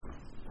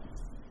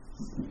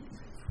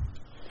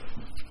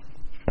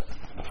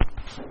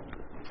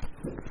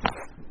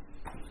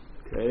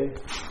Okay,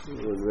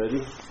 everyone ready?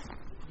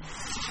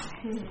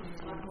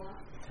 Buckle up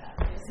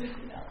this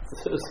evening.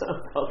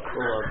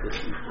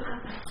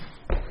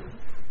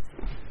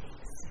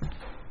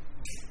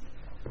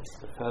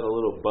 I've had a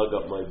little bug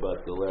up my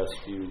butt the last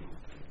few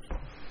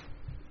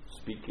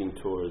speaking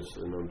tours,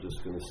 and I'm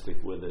just going to stick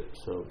with it.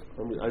 So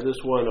I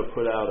just want to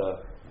put out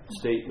a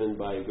statement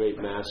by a great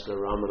master,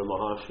 Ramana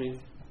Maharshi.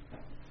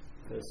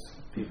 As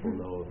people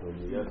know of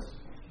him, yes?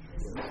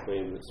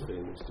 Famous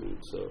dude.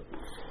 So,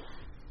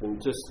 and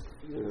just,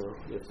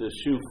 if the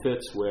shoe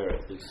fits, wear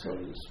it, so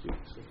to speak.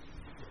 So,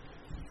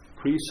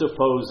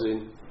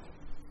 presupposing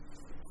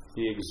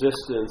the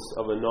existence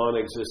of a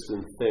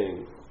non-existent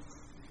thing,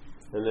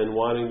 and then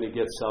wanting to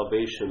get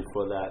salvation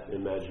for that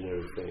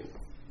imaginary thing.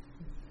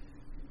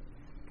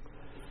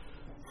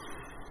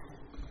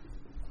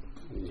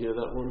 You hear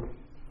that one?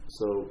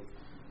 So,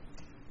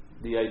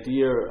 the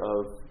idea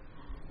of,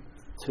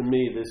 to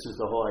me, this is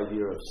the whole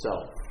idea of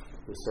self,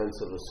 the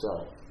sense of a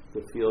self,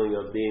 the feeling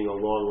of being a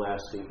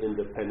long-lasting,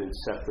 independent,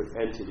 separate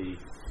entity,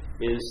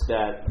 is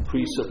that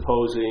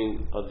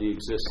presupposing of the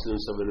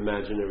existence of an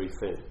imaginary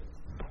thing.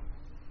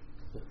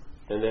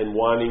 And then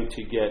wanting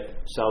to get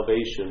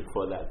salvation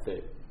for that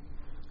thing.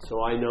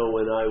 So I know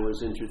when I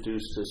was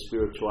introduced to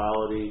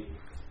spirituality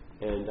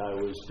and I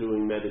was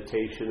doing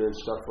meditation and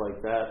stuff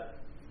like that,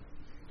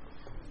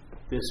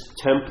 this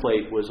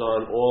template was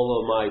on all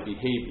of my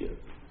behavior.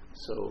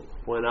 So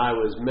when I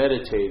was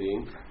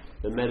meditating,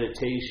 the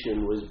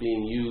meditation was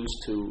being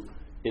used to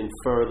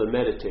infer the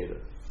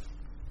meditator.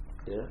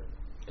 Yeah?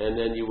 And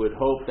then you would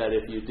hope that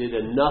if you did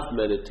enough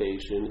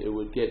meditation, it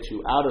would get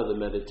you out of the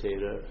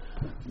meditator.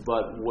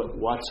 But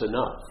what's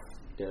enough?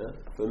 Yeah?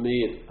 For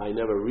me, I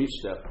never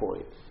reached that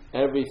point.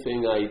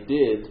 Everything I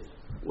did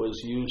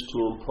was used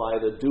to imply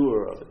the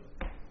doer of it,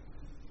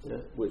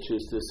 yeah? Which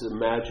is this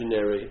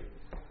imaginary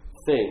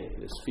thing,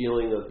 this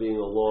feeling of being a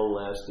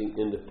long-lasting,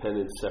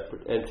 independent,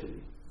 separate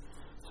entity.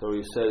 So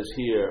he says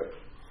here,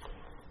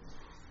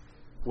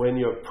 when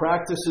your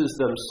practices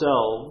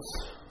themselves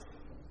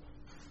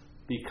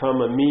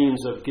become a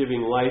means of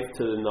giving life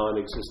to the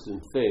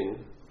non-existent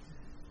thing,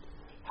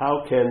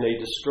 how can they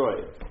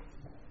destroy it?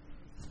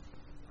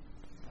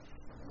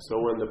 So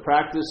when the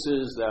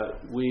practices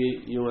that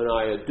you and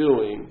I are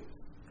doing,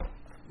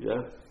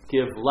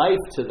 give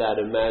life to that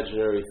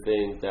imaginary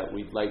thing that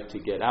we'd like to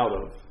get out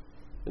of.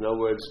 In other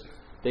words,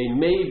 they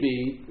may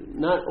be,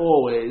 not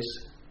always,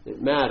 it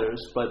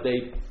matters, but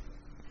they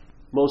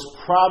most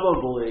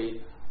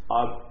probably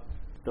are,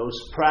 those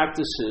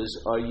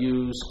practices are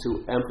used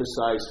to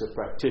emphasize the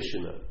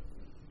practitioner.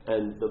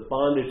 And the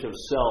bondage of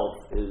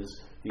self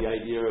is the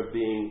idea of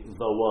being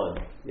the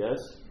one, yes?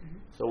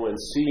 So when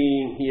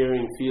seeing,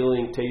 hearing,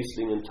 feeling,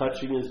 tasting, and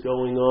touching is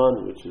going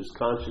on, which is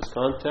conscious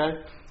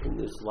contact in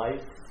this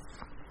life,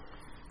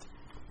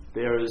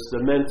 there is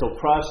the mental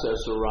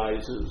process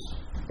arises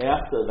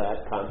after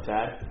that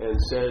contact and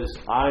says,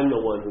 I'm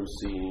the one who's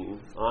seeing,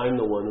 I'm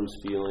the one who's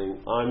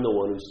feeling, I'm the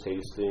one who's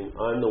tasting,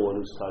 I'm the one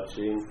who's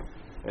touching,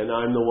 and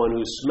I'm the one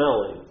who's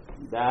smelling.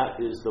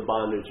 That is the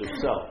bondage of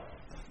self.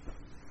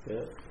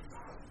 Yeah?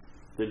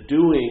 The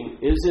doing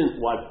isn't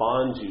what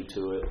bonds you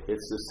to it,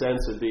 it's the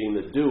sense of being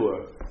the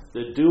doer.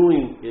 The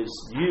doing is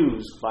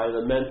used by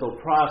the mental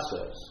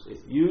process. It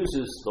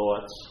uses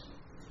thoughts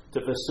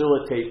to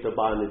facilitate the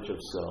bondage of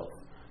self.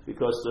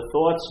 Because the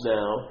thoughts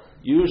now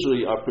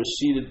usually are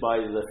preceded by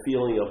the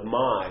feeling of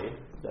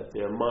that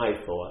they're my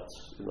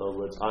thoughts. In other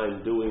words,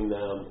 I'm doing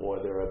them or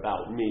they're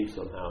about me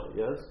somehow,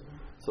 yes?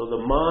 So the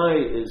my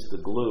is the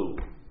glue,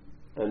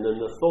 and then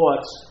the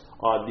thoughts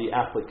are the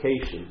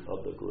application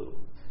of the glue.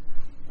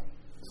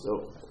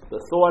 So the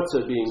thoughts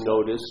are being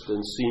noticed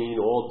and seen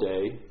all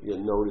day.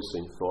 You're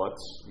noticing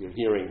thoughts, you're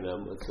hearing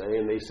them, let's say,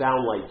 and they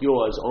sound like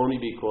yours only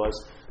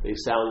because they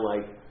sound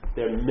like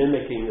they're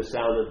mimicking the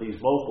sound of these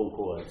vocal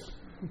cords.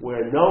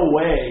 Where no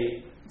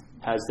way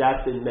has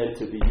that been meant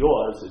to be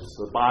yours, it's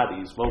the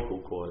body's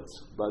vocal cords.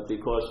 But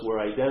because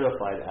we're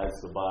identified as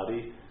the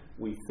body,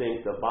 we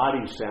think the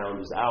body sound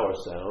is our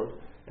sound,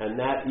 and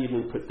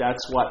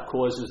that's what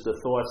causes the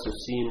thoughts to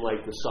seem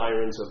like the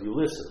sirens of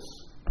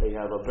Ulysses. They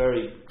have a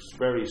very,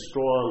 very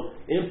strong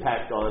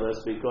impact on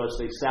us because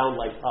they sound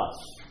like us.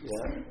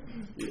 Yeah?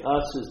 The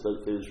us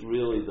is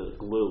really the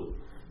glue.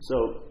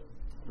 So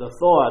the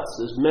thoughts,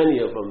 there's many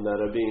of them that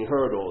are being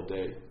heard all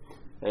day.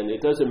 And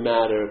it doesn't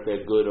matter if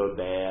they're good or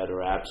bad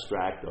or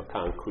abstract or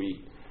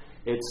concrete.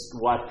 It's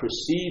what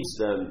precedes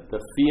them,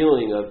 the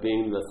feeling of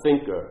being the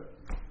thinker,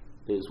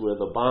 is where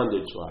the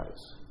bondage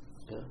lies.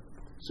 Yeah?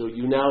 So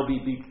you now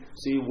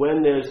see,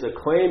 when there's the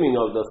claiming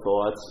of the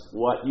thoughts,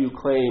 what you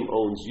claim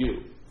owns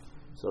you.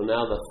 So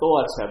now the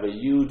thoughts have a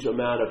huge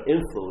amount of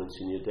influence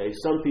in your day.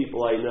 Some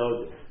people I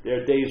know,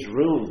 their day's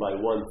ruined by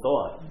one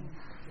thought.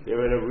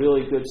 They're in a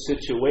really good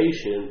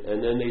situation,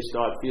 and then they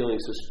start feeling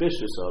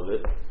suspicious of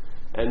it,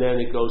 and then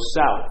it goes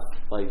south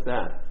like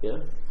that.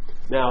 Yeah.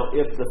 Now,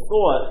 if the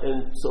thought,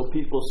 and so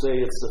people say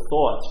it's the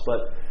thoughts, but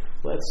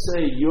let's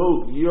say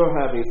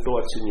you're having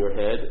thoughts in your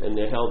head, and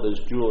they're held as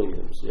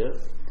Julian's. Yeah.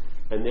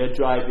 and they're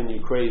driving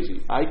you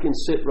crazy. I can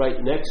sit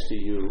right next to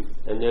you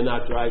and they're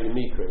not driving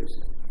me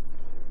crazy.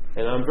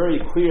 And I'm very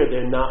clear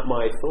they're not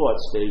my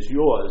thoughts, there's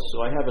yours.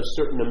 So I have a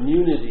certain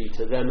immunity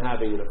to them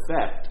having an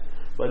effect.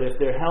 But if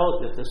they're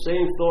held, if the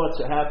same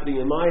thoughts are happening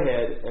in my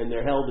head and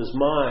they're held as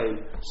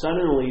mine,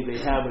 suddenly they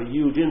have a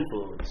huge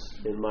influence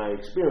in my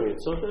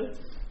experience, don't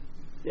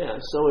they? Yeah,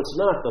 so it's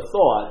not the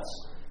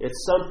thoughts,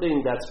 it's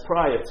something that's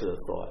prior to the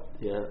thought,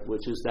 yeah,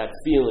 which is that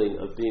feeling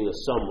of being a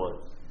someone.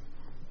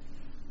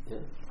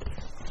 Yeah.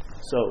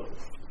 So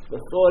the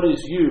thought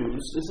is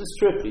used. This is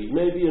tricky.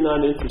 Maybe you're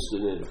not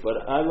interested in it,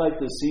 but I like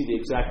to see the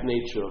exact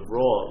nature of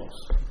wrongs.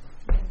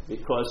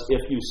 Because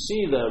if you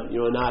see them,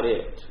 you're not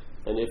it.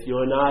 And if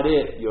you're not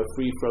it, you're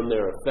free from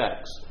their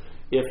effects.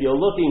 If you're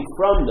looking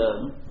from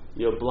them,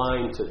 you're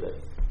blind to them.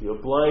 You're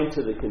blind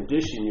to the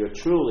condition you're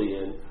truly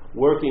in,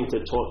 working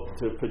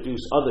to produce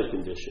other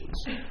conditions.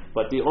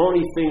 But the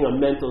only thing a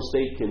mental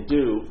state can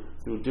do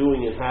through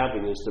doing and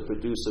having is to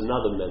produce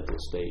another mental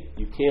state.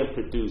 You can't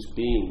produce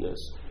beingness.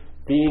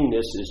 Beingness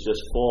is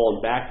just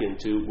fallen back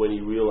into when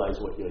you realize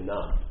what you're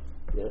not.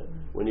 Yeah?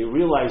 When you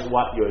realize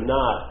what you're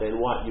not, then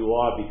what you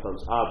are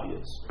becomes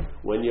obvious.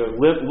 When you're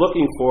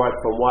looking for it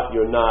from what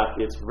you're not,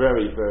 it's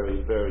very,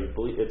 very, very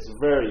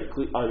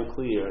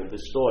unclear and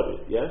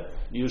distorted. Yeah?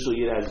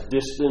 Usually it has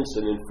distance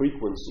and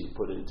infrequency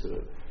put into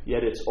it.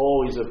 Yet it's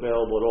always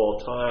available at all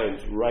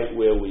times, right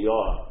where we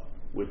are,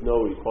 with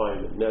no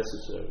requirement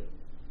necessary.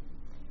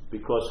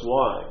 Because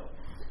why?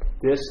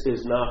 This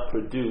is not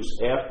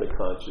produced after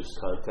conscious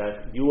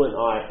contact. You and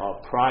I are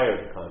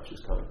prior to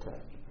conscious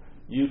contact.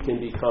 You can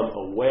become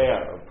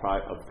aware of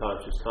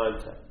conscious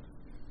contact.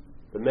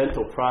 The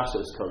mental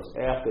process comes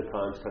after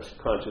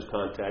conscious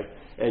contact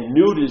and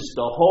neuters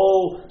the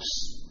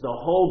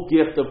whole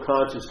gift of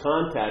conscious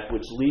contact,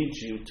 which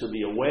leads you to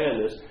the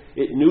awareness.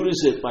 It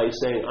neuters it by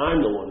saying,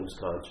 I'm the one who's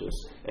conscious.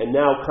 And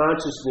now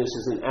consciousness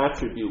is an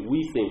attribute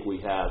we think we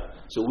have.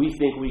 So we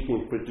think we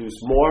can produce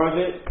more of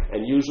it,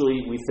 and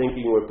usually we're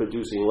thinking we're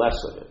producing less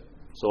of it.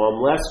 So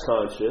I'm less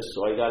conscious,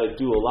 so I got to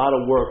do a lot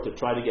of work to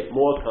try to get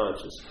more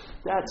conscious.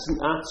 That's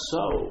not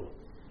so.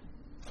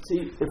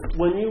 See,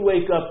 when you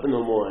wake up in the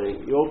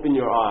morning, you open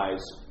your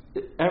eyes,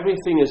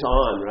 everything is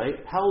on, right?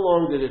 How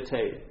long did it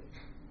take?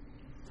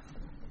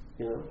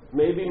 You know,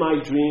 maybe my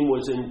dream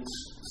was in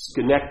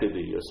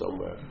Schenectady or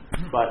somewhere,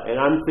 and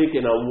I'm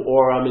thinking,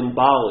 or I'm in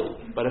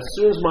Bali. But as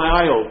soon as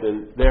my eye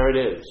opened, there it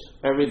is.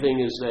 Everything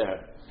is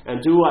there.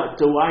 And do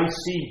I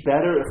see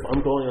better if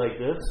I'm going like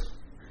this?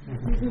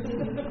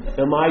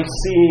 Am I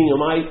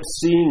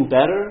seeing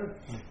better?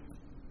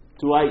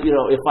 Do I,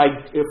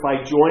 if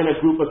I join a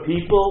group of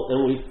people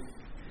and we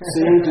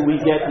sing,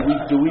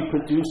 do we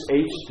produce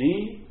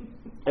HD?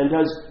 And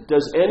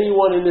does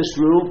anyone in this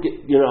room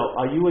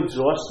are you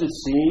exhausted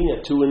seeing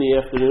at 2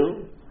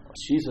 p.m?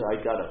 Jesus, I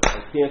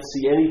can't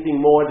see anything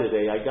more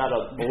today. I got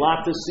a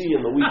lot to see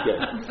in the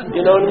weekend.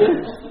 You know what I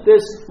mean?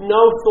 There's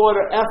no thought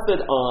or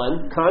effort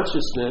on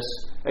consciousness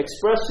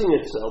expressing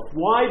itself.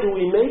 Why do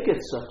we make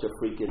it such a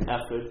freaking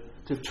effort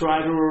to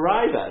try to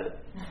arrive at it?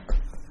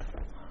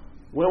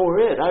 When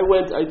we're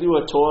I do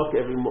a talk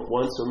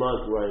once a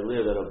month where I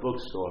live at a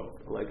bookstore,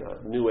 like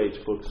a New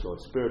Age bookstore,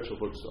 spiritual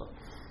bookstore.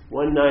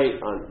 One night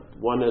on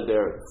one of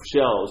their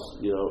shelves,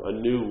 a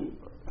new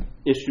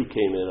issue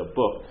came in, a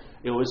book.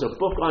 It was a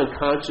book on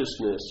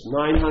consciousness,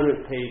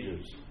 900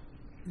 pages.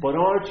 But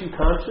aren't you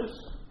conscious?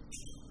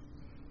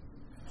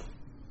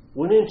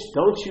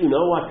 Don't you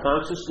know what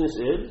consciousness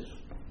is?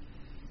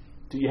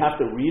 Do you have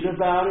to read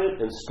about it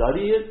and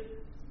study it?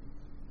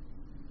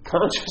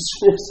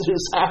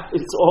 Consciousness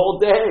happens all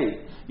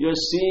day. You're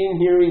seeing,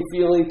 hearing,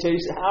 feeling,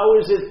 tasting. How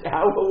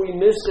are we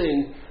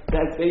missing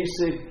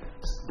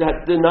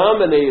that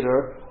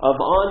denominator of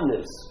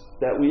onness?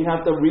 That we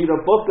have to read a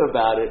book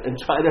about it and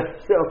try to,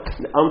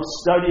 I'm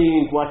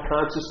studying what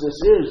consciousness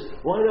is.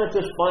 Why not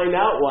just find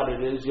out what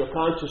it is? You're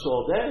conscious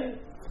all day.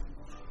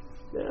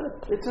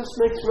 Yeah, it just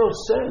makes no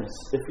sense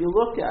if you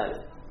look at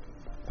it.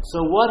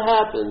 So what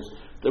happens?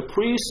 The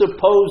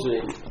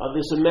presupposing of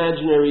this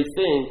imaginary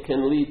thing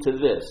can lead to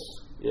this.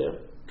 Yeah?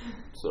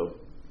 So,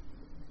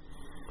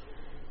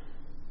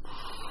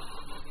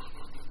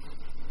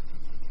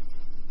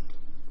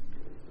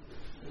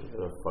 I'm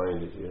going to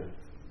find it here.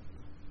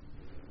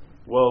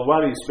 Well,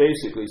 what he's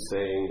basically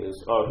saying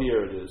is,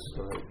 here it is.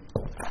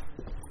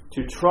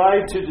 To try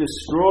to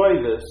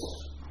destroy this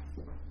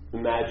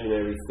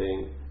imaginary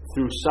thing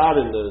through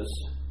sadhanas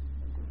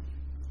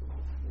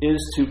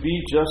is to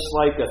be just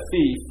like a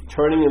thief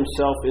turning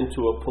himself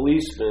into a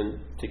policeman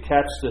to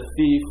catch the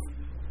thief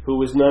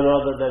who is none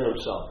other than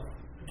himself.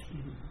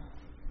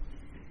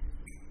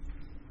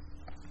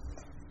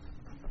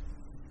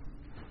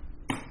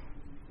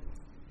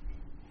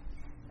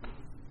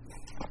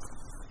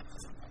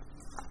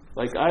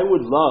 Like, I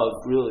would love,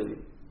 really,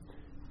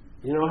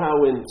 you know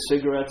how in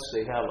cigarettes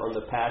they have on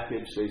the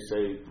package, they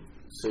say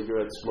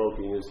cigarette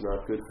smoking is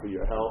not good for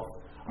your health?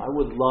 I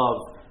would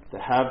love to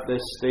have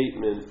this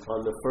statement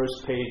on the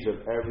first page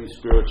of every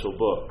spiritual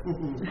book.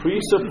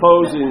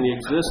 Presupposing the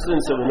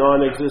existence of a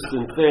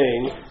non-existent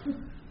thing,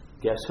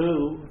 guess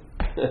who?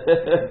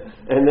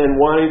 and then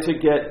wanting to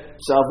get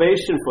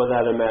salvation for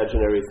that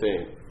imaginary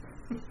thing.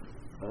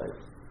 Right?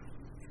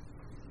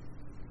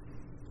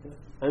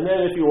 And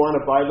then if you want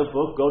to buy the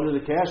book, go to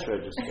the cash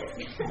register.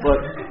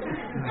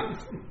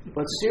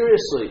 But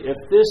seriously, if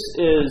this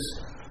is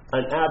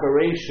an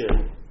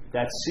aberration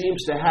that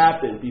seems to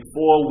happen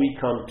before we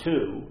come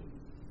to,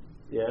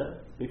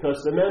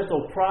 because the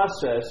mental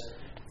process,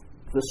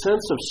 the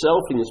sense of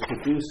selfing is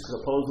produced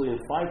supposedly in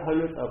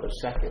 500th of a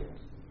second.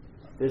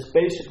 There's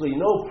basically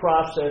no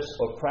process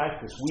or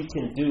practice we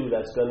can do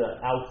that's going to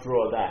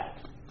outdraw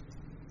that.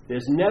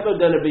 There's never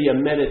going to be a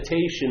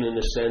meditation, in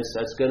a sense,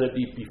 that's going to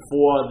be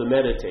before the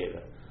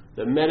meditator.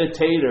 The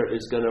meditator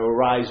is going to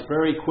arise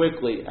very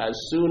quickly as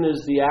soon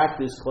as the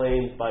act is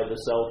claimed by the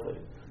selfing.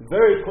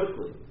 Very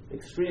quickly,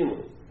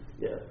 extremely.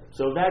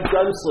 So that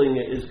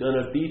gunslinger is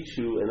going to beat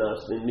you and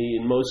us and me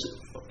in most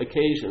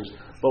occasions.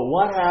 But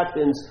what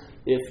happens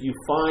if you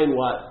find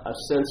a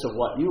sense of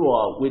what you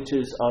are, which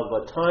is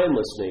of a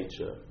timeless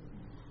nature?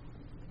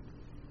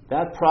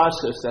 That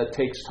process that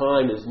takes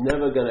time is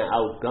never going to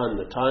outgun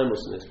the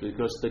timelessness,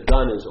 because the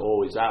gun is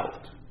always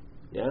out.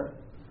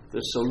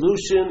 The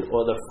solution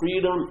or the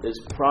freedom is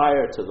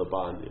prior to the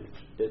bondage.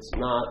 It's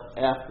not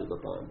after the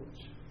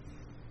bondage.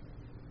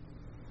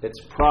 It's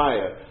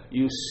prior.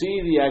 You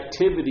see the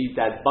activity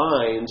that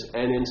binds,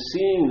 and in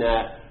seeing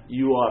that,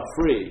 you are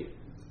free.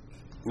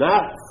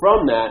 Not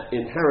from that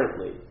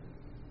inherently.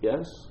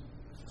 Yes?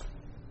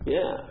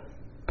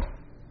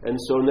 And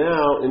so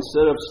now,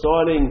 instead of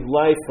starting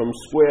life from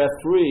square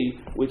 3,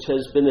 which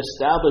has been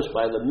established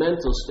by the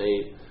mental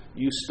state,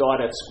 you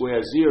start at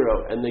square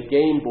 0, and the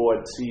game board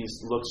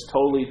looks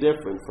totally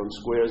different from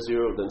square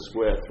 0 than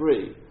square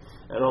 3.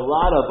 And a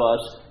lot of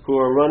us who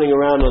are running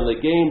around on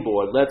the game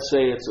board, let's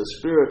say it's a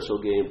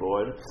spiritual game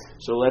board,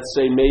 so let's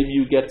say maybe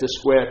you get to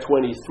square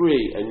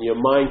 23 and your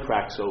mind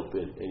cracks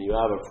open and you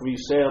have a free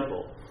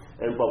sample.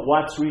 But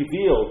what's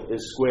revealed is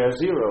square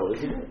 0,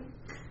 isn't it?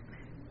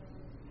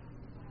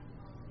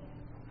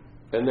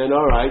 And then,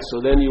 all right,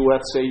 so then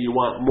let's say you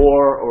want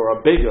more or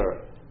a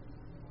bigger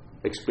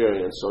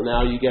experience. So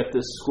now you get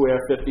this square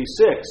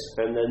 56,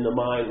 and then the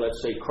mind,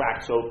 let's say,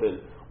 cracks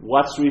open.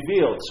 What's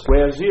revealed?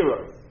 Square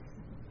 0.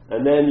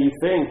 And then you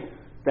think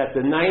that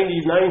the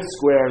 99th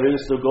square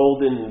is the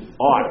golden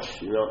arch,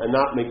 and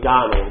not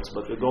McDonald's,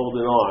 but the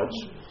golden arch.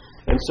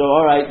 And so,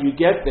 all right, you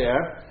get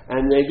there,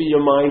 and maybe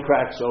your mind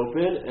cracks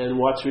open, and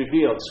what's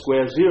revealed?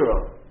 Square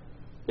 0.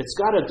 It's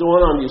got to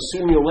dawn on you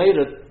sooner or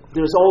later,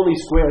 there's only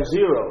square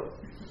 0.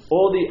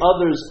 All the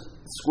other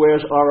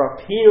squares are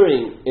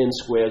appearing in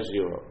square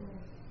 0.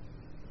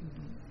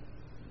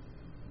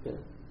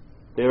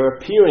 They're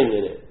appearing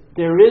in it.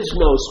 There is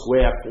no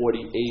square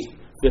 48,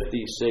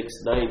 56,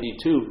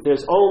 92.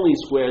 There's only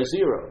square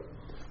 0.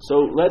 So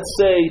let's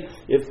say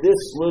if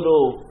this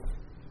little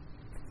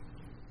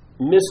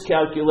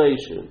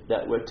miscalculation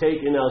that we're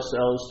taking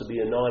ourselves to be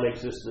a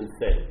non-existent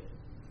thing,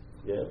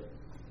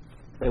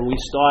 and we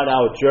start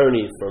our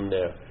journey from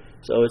there.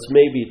 So it's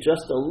maybe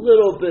just a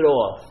little bit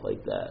off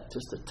like that,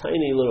 just a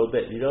tiny little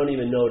bit. You don't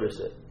even notice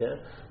it.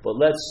 But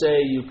let's say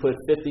you put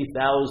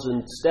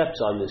 50,000 steps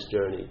on this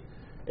journey.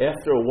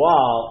 After a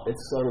while,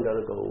 it's going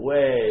to go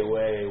way,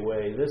 way,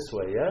 way this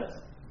way, yes?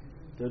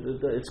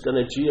 It's going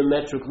to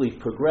geometrically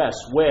progress.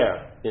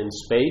 Where? In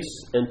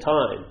space and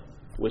time,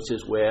 which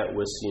is where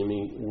we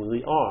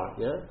seemingly are,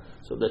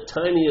 So the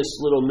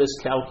tiniest little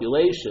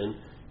miscalculation,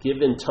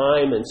 given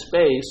time and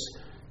space,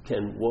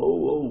 can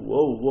whoa,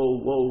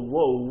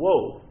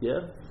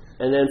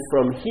 and then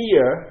from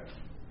here,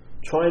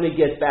 trying to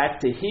get back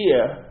to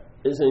here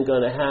isn't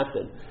going to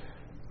happen.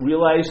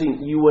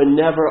 Realizing you were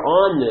never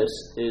on this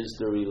is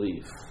the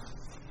relief.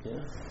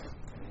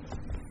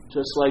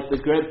 Just like the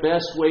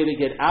best way to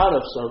get out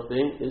of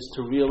something is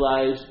to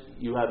realize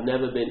you have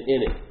never been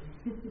in it.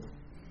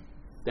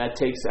 That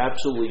takes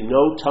absolutely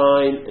no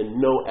time and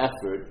no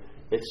effort.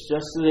 It's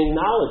just an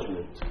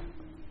acknowledgement.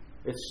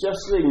 It's just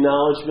an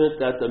acknowledgement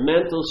that the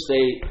mental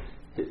state,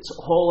 its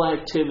whole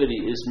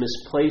activity is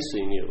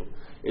misplacing you.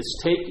 It's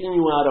taking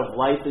you out of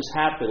life is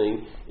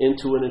happening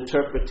into an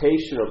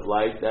interpretation of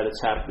life that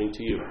it's happening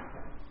to you.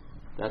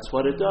 That's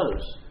what it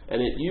does.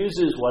 And it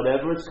uses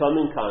whatever it's come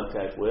in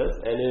contact with,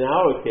 and in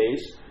our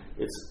case,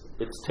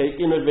 it's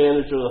taking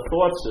advantage of the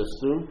thought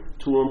system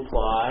to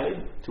imply,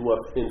 to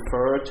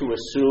infer, to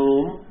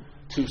assume,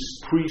 to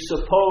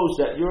presuppose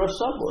that you're a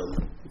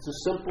someone. It's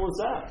as simple as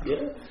that,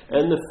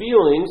 And the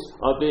feelings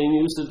are being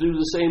used to do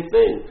the same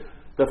thing.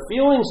 The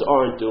feelings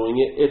aren't doing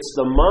it. It's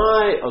the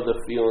my of the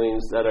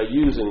feelings that are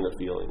using the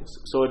feelings.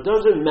 So it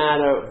doesn't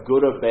matter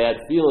good or bad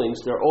feelings.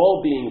 They're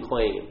all being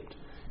claimed.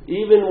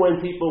 Even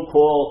when people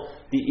call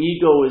the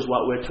ego is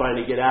what we're trying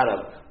to get out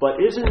of. But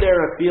isn't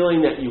there a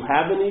feeling that you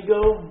have an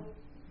ego?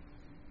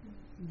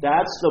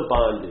 That's the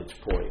bondage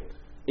point.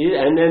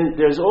 And then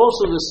there's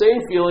also the same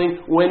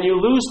feeling when you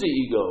lose the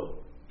ego.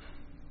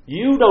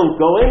 You don't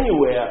go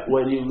anywhere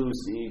when you lose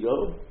the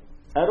ego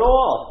at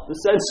all. The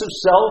sense of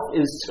self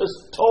is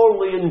just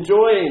totally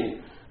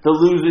enjoying the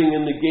losing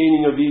and the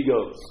gaining of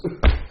egos.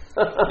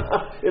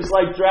 It's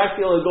like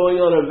Dracula going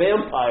on a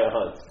vampire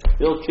hunt.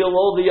 He'll kill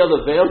all the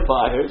other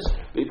vampires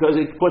because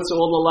it puts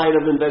all the light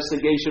of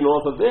investigation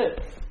off of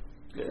it.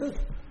 Yeah.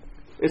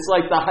 It's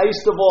like the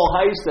heist of all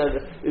heists that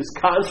is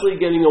constantly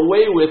getting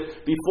away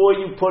with before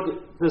you put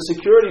the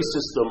security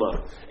system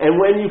up. And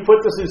when you put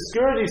the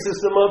security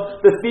system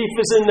up, the thief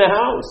is in the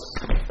house.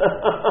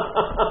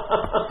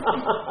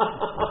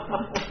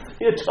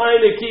 You're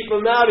trying to keep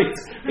him out.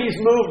 He's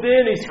moved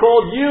in. He's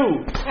called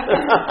you.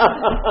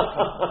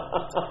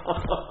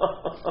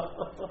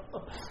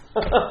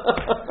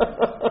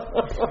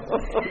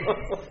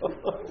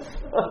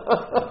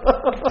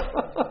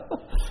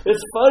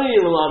 It's funny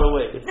in a lot of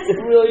ways.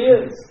 It really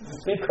is.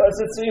 Because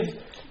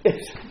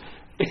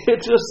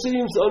it just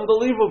seems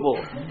unbelievable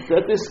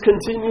that this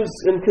continues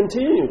and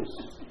continues.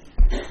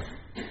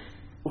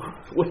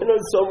 When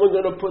is someone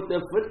going to put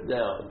their foot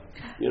down?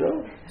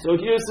 So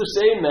here's the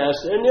same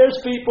master. And there's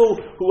people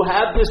who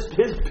have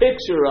his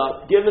picture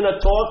up, giving a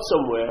talk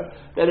somewhere,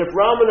 that if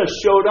Ramana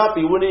showed up,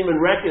 he wouldn't even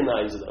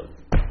recognize them.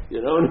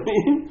 You know what I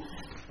mean?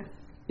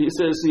 He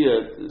says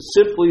here,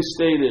 simply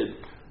stated,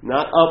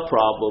 not a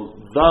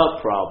problem, the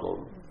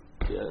problem.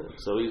 Yeah.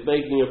 So he's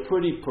making a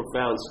pretty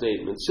profound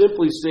statement.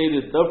 Simply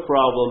stated, the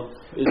problem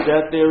is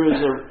that there is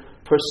a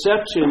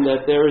perception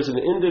that there is an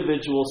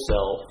individual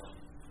self,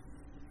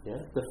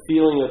 the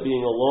feeling of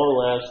being a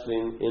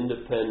long-lasting,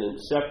 independent,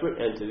 separate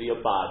entity, a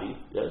body,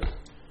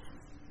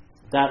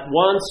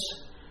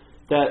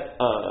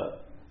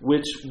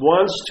 which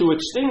wants to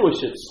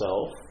extinguish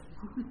itself,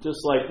 just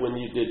like when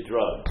you did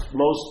drugs.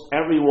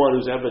 Everyone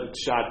who's ever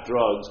shot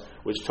drugs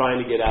was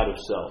trying to get out of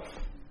self.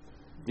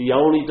 The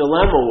only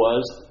dilemma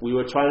was we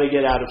were trying to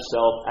get out of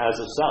self as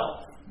a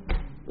self.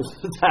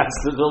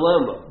 That's the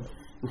dilemma.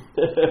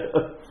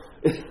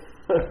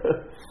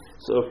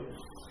 So,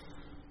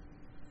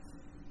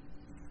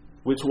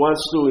 which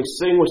wants to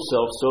extinguish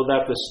self so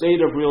that the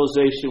state of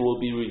realization will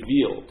be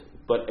revealed.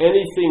 But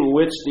anything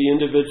which the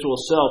individual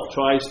self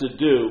tries to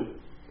do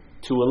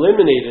to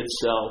eliminate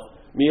itself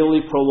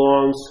merely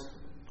prolongs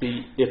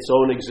its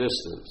own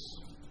existence.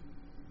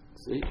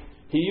 See?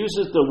 He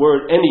uses the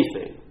word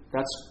anything.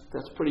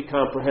 That's pretty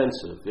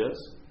comprehensive, yes?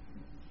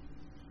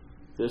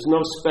 There's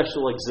no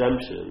special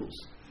exemptions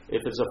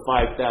if it's a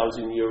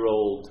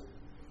 5,000-year-old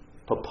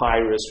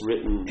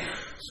papyrus-written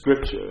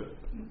scripture.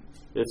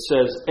 It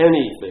says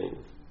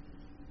anything.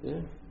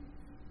 Yeah?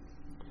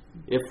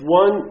 If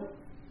one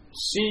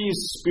sees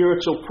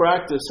spiritual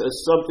practice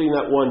as something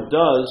that one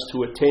does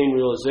to attain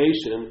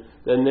realization,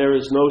 then there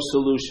is no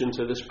solution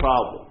to this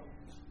problem.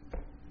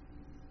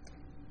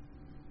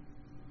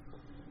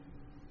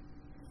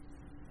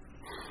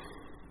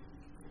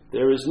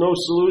 There is no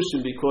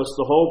solution because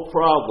the whole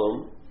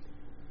problem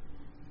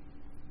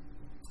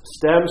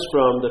stems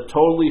from the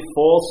totally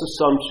false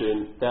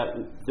assumption that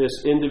this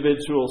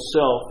individual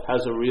self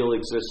has a real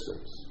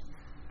existence.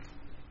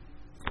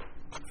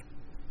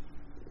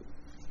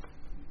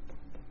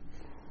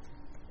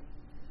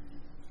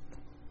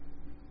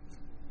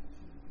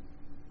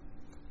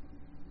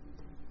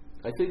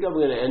 I think I'm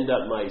going to end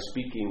up my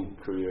speaking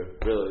career,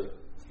 really.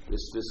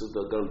 This is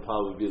going to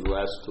probably be the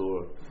last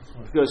tour.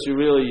 Because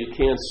you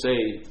can't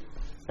say,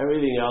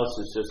 everything else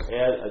is just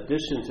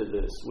addition to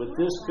this.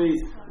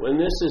 When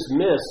this is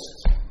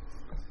missed,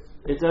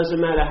 it doesn't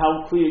matter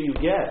how clear you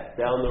get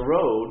down the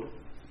road,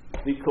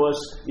 because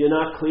you're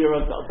not clear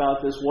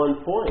about this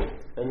one point.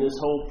 And this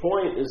whole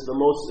point is the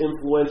most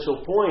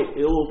influential point.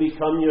 It will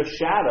become your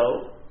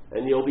shadow,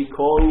 and you'll be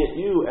calling it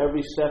you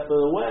every step of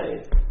the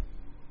way.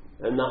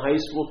 And the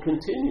heist will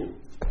continue.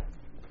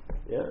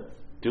 Yeah.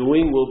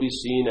 Doing will be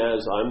seen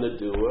as I'm the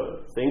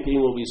doer.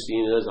 Thinking will be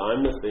seen as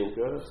I'm the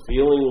thinker.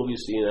 Feeling will be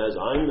seen as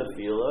I'm the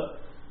feeler.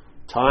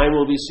 Time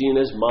will be seen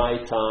as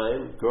my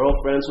time.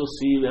 Girlfriends will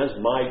see as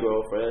my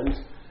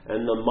girlfriends.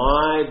 And the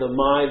my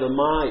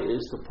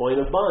is the point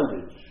of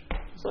bondage.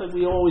 It's like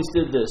we always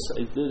did this.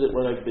 I did it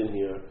when I've been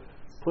here.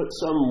 Put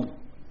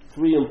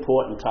 3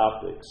 important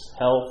topics: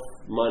 health,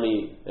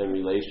 money, and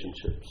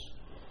relationships.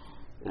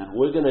 And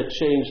we're going to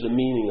change the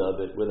meaning of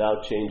it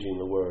without changing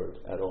the word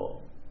at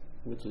all,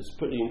 which is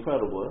pretty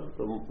incredible. Huh?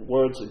 The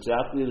word's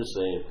exactly the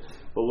same,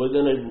 but we're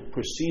going to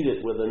precede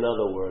it with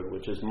another word,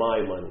 which is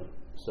my money.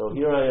 So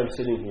here I am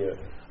sitting here.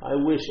 I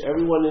wish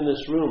everyone in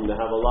this room to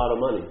have a lot of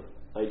money.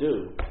 I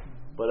do.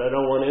 But I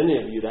don't want any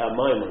of you to have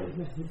my money.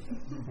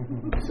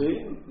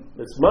 See?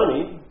 It's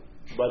money,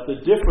 but the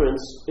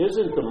difference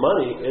isn't the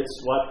money,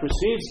 it's what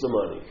precedes the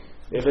money.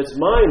 If it's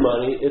my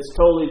money, it's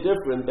totally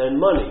different than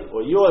money,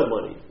 or your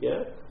money,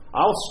 yeah?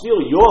 I'll steal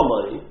your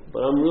money,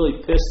 but I'm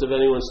really pissed if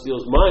anyone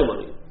steals my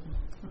money.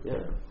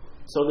 Yeah.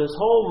 So this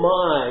whole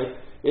my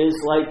is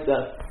like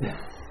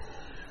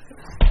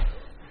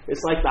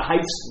it's like the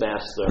heist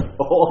master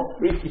all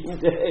freaking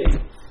day,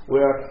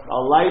 where a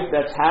life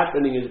that's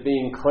happening is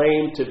being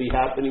claimed to be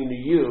happening to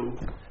you,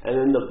 and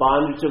then the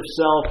bondage of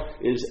self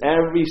is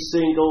every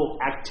single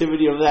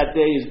activity of that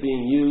day is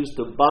being used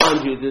to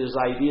bond you to this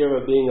idea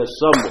of being a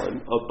someone,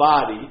 a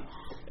body,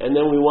 and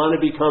then we want to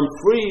become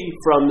free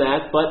from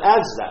that, but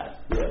as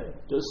that. Yeah.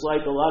 Just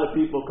like a lot of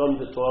people come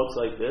to talks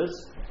like this,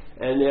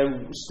 and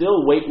they're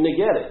still waiting to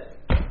get it.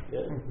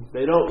 Yeah.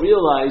 They don't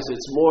realize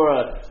it's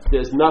more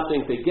there's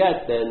nothing to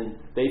get than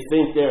they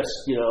think this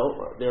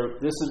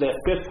is their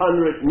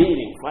 500th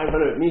meeting,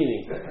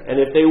 and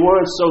if they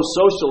weren't so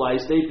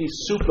socialized, they'd be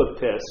super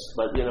pissed.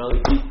 But they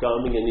keep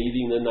coming and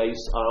eating the nice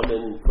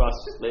almond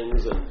crust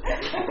things.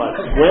 But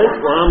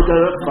I'm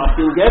gonna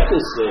fucking get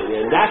this thing,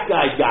 and that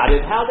guy got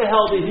it. How the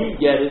hell did he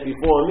get it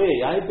before me?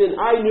 I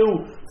knew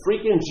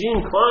freaking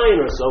Gene Klein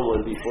or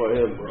someone before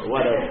him, or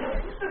whatever.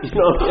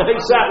 I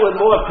sat with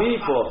more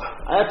people.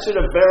 I should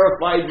have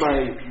verified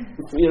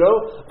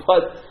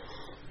but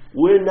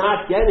we're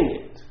not getting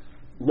it.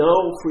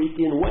 No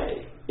freaking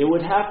way. It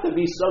would have to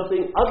be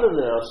something other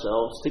than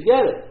ourselves to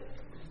get it.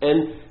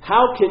 And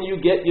how can you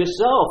get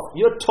yourself?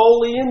 You're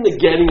totally in the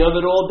getting of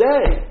it all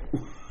day.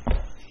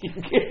 You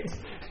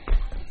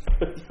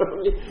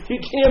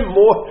can't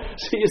more.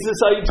 See, it's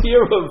this idea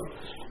of,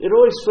 it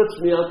always trips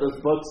me out, those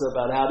books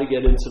about how to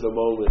get into the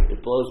moment.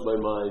 It blows my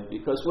mind.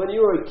 Because when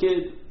you were a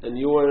kid and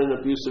you were in an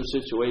abusive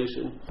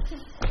situation,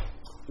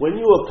 when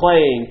you were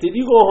playing, did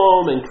you go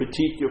home and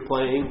critique your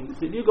playing?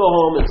 Did you go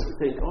home and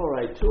think, all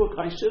right,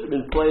 I should have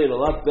been playing a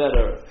lot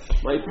better.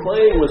 My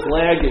playing was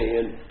lagging,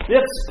 and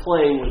Biff's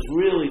playing was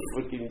really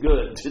freaking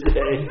good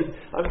today.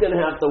 I'm going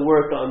to have to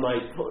work on my...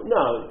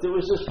 No, there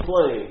was just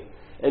playing.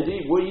 And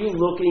were you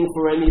looking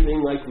for anything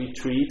like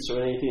retreats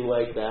or anything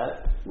like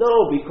that?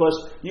 No,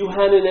 because you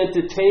hadn't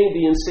entertained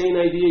the insane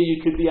idea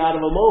you could be out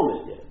of a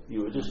moment yet.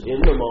 You were just in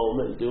the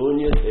moment, doing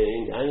your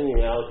thing,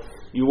 hanging out.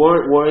 You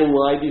weren't worrying,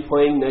 will I be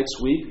playing next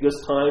week, because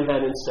time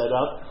hadn't set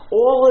up.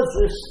 All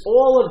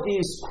of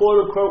these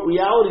quote-unquote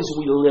realities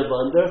we live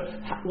under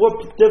were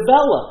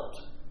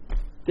developed.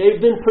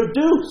 They've been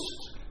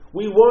produced.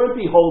 We weren't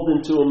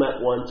beholden to them at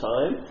one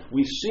time.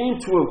 We seem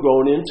to have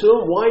grown into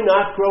them. Why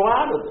not grow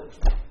out of it?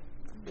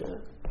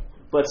 Yeah.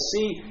 But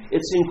see,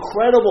 its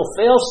incredible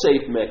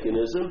fail-safe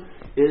mechanism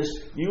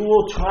is you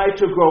will try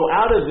to grow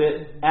out of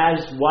it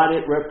as what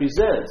it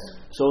represents.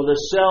 So the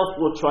self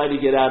will try to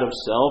get out of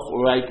self,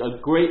 or like a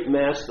great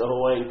master,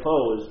 Huang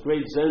Po, his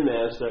great Zen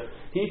master,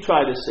 he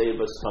tried to save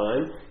us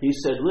time. He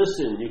said,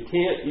 listen, you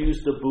can't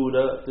use the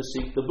Buddha to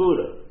seek the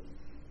Buddha.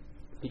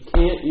 You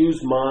can't use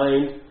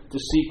mind to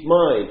seek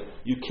mind.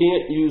 You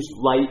can't use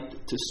light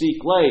to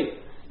seek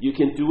light. You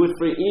can do it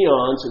for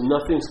eons and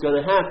nothing's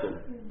going to happen.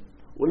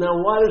 Well,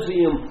 now what is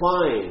he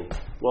implying?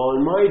 Well,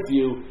 in my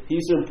view,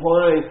 he's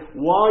implying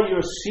while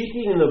you're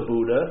seeking the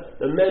Buddha,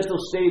 the mental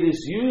state is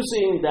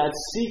using that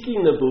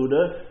seeking the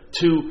Buddha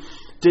to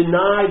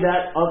deny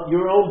that of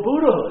your own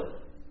Buddhahood.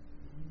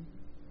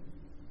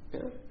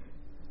 Yeah.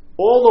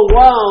 All the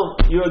while,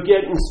 you're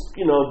getting,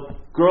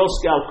 Girl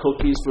Scout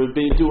cookies for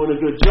doing a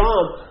good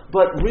job,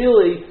 but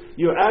really,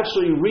 you're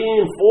actually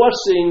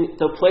reinforcing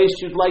the place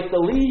you'd like to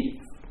leave.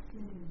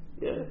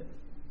 Yeah.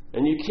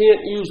 And you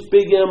can't use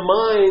big M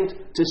mind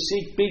to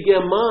seek big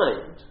M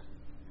mind.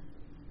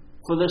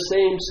 For the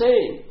same.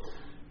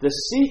 The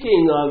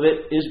seeking of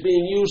it is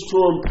being used to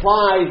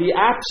imply the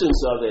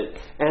absence of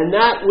it. And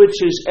that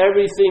which is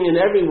everything and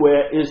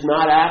everywhere is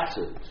not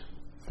absent.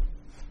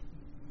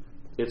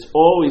 It's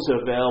always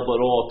available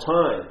at all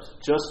times,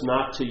 just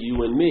not to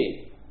you and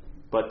me,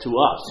 but to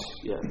us.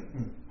 Yeah.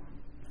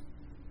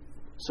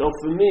 So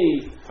for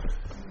me,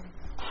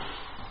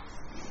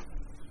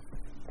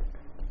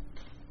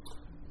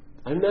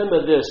 I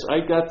remember this. I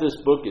got this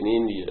book in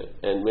India,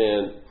 and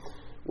man,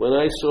 when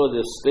I saw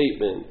this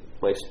statement,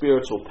 my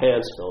spiritual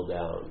pants fell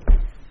down,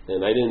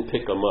 and I didn't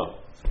pick them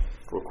up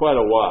for quite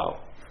a while.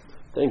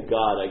 Thank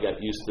God I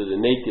got used to the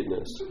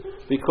nakedness,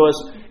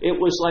 because it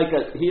was like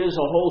here's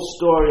a whole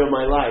story of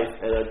my life,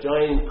 and a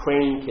giant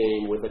crane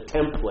came with a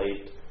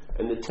template,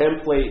 and the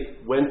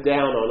template went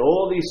down on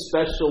all these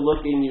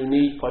special-looking,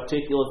 unique,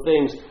 particular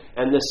things,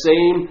 and the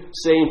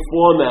same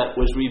format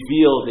was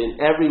revealed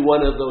in every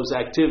one of those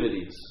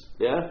activities.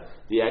 Yeah?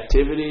 The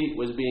activity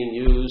was being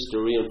used to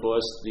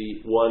reinforce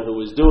the one who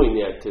was doing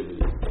the activity.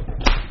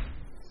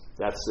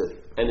 That's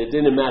it. And it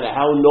didn't matter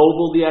how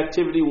noble the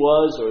activity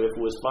was, or if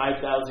it was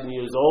 5,000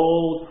 years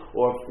old,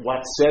 or what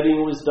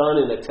setting was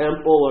done in a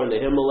temple, or in the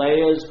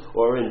Himalayas,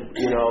 or in,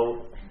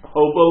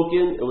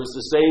 Hoboken. It was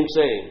the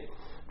same.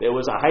 There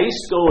was a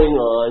heist going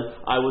on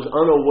I was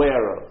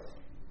unaware of.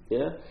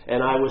 Yeah?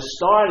 And I was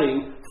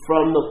starting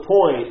from the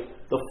point,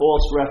 the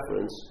false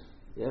reference.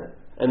 Yeah?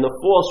 And the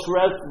false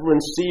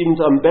reference seemed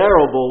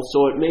unbearable,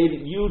 so it made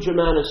a huge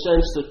amount of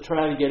sense to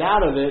try to get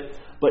out of it,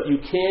 but you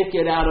can't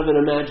get out of an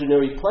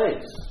imaginary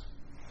place.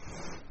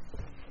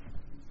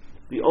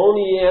 The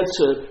only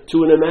answer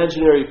to an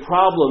imaginary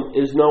problem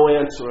is no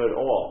answer at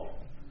all.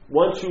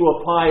 Once you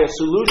apply a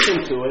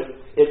solution to it,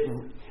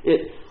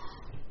 it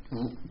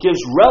gives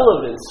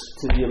relevance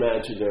to the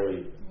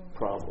imaginary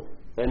problem.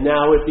 And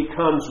now it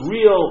becomes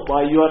real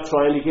by your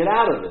trying to get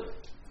out of it.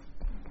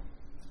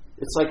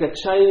 It's like a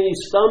Chinese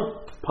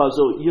thumb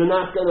puzzle. You're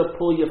not going to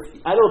pull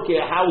I don't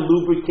care how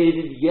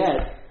lubricated you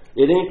get,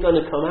 it ain't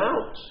going to come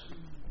out.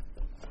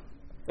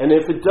 And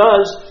if it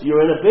does,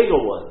 you're in a bigger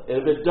one.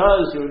 And if it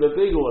does, you're in a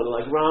bigger one.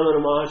 Like Ramana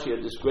Maharshi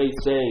had this great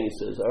saying. He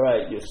says, all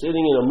right, you're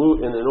sitting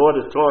in an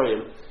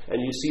auditorium and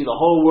you see the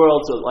whole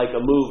world's like a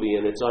movie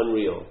and it's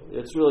unreal.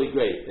 It's really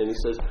great. And he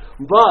says,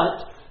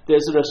 but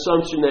there's an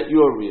assumption that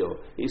you're real.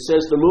 He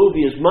says the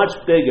movie is much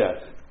bigger.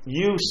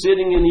 You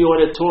sitting in the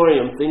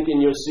auditorium thinking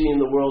you're seeing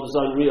the world as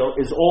unreal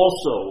is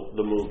also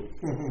the movie.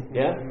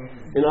 Yeah?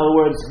 In other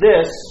words,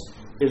 this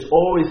is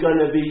always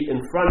going to be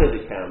in front of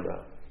the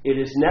camera. It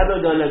is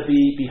never going to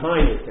be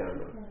behind the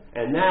camera.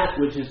 And that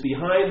which is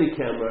behind the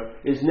camera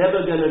is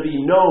never going to be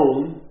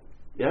known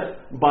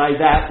by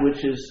that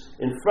which is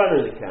in front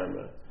of the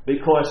camera,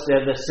 because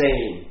they're the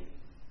same.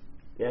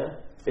 Yeah?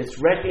 It's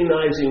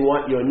recognizing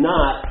what you're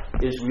not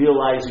is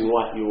realizing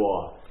what you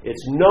are.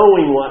 It's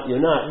knowing what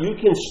you're not. You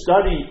can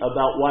study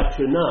about what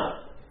you're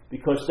not,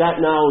 because that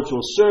knowledge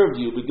will serve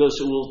you, because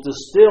it will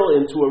distill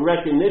into a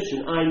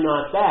recognition, I'm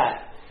not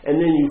that. And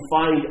then you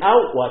find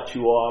out what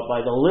you are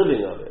by the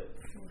living of it.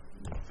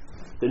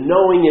 The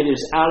knowing it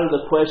is out of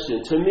the question.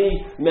 To me,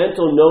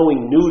 mental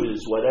knowing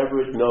neuters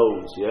whatever it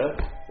knows, yeah?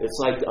 It's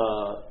like,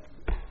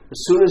 as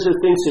soon as it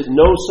thinks it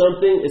knows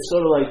something, it's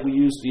sort of like we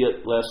used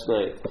it last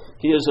night.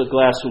 Here's a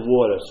glass of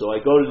water. So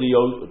I go to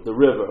the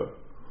river.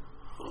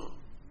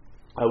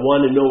 I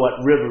want to know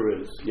what river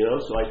is,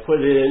 So I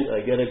put it in,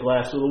 I get a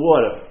glass of the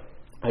water.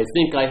 I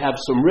think I have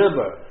some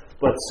river,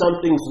 but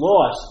something's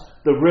lost.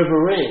 The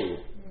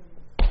riverine.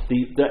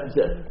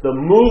 The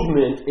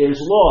movement is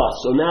lost.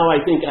 So now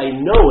I think I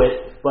know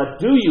it, but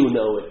do you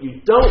know it? You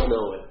don't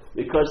know it.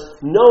 Because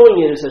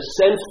knowing it is a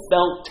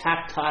sense-felt,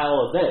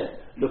 tactile event.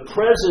 The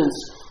presence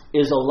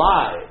is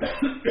alive.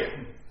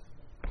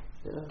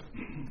 Yeah?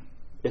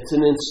 It's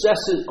an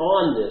incessant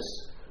onness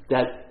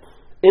that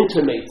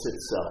intimates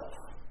itself.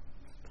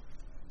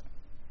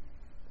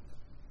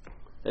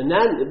 And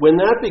that, when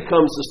that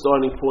becomes the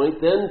starting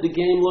point, then the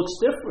game looks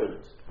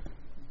different.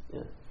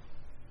 Yeah.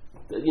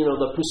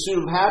 The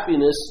pursuit of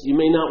happiness, you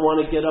may not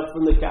want to get up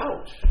from the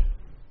couch.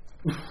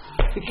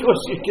 Because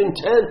you're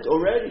content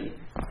already.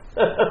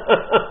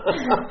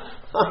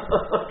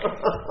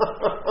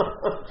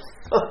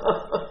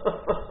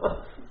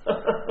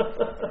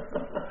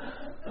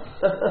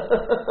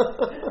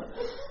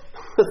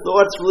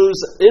 Thoughts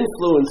lose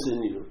influence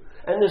in you.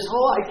 And this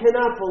whole, I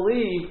cannot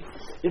believe,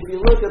 if you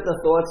look at the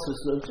thought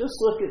system, just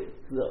look at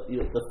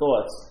the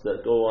thoughts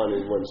that go on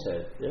in one's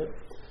head. Yeah?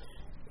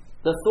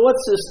 The thought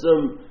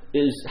system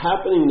is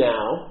happening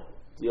now,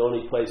 the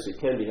only place it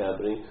can be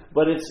happening,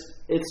 but its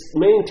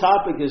main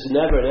topic is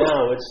never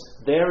now,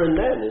 it's there and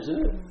then,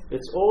 isn't it?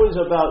 It's always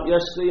about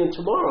yesterday and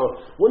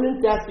tomorrow.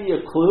 Wouldn't that be a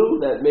clue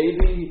that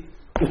maybe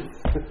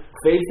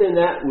faith in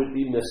that would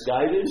be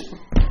misguided?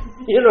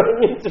 You know what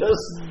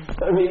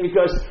I mean?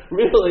 Because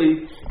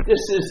really,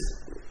 this is,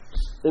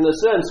 in a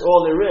sense,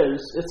 all there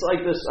is. It's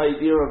like this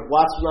idea of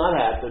what's not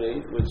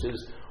happening, which is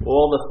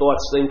all the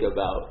thoughts think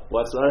about,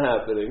 what's not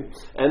happening,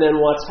 and then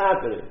what's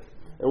happening.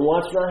 And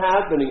what's not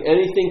happening,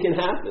 anything can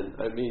happen.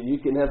 I mean, you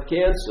can have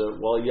cancer.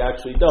 Well, you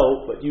actually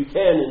don't, but you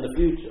can in the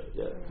future.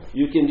 Yeah?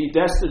 You can be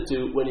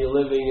destitute when you're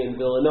living in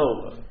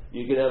Villanova.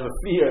 You can have a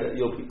fear that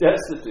you'll be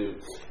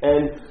destitute.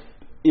 And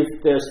if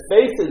there's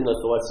faith in the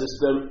thought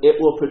system, it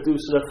will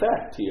produce an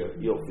effect here.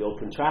 You'll feel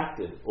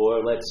contracted.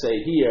 Or let's say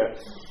here,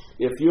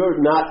 if you're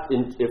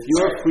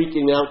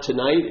freaking out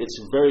tonight,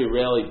 it's very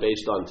rarely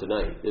based on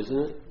tonight, isn't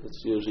it?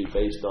 It's usually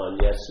based on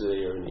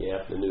yesterday or in the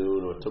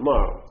afternoon or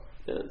tomorrow.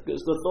 Yeah, because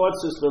the thought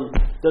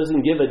system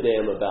doesn't give a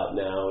damn about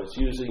now. It's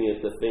using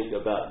it to think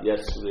about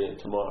yesterday and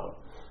tomorrow.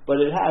 But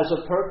it has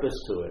a purpose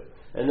to it.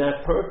 And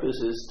that purpose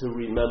is to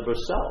remember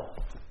self.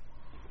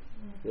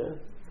 Yeah?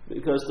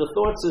 Because the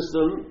thought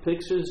system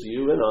pictures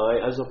you and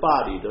I as a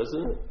body,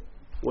 doesn't it?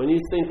 When you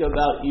think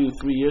about you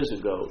 3 years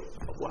ago,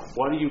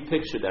 what do you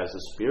picture as a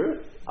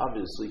spirit?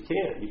 Obviously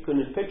can't. You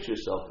couldn't picture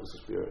yourself as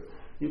a spirit.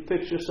 You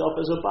picture yourself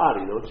as a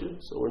body, don't you?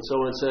 So when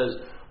someone says,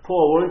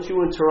 Paul, weren't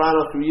you in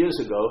Toronto 3 years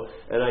ago?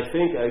 And I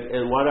think,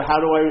 how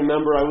do I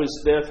remember I was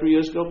there 3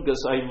 years ago?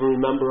 Because I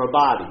remember a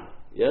body.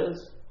 Yes?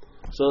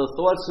 So the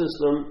thought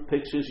system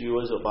pictures you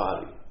as a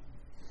body.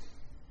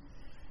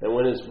 And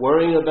when it's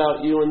worrying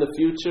about you in the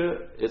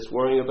future, it's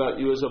worrying about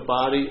you as a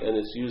body, and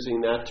it's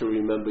using that to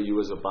remember you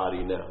as a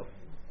body now.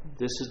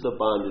 This is the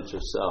bondage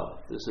of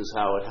self. This is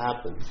how it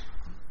happens.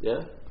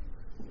 Yeah?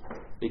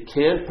 It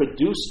can't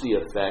produce the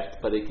effect,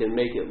 but it can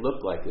make it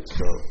look like it's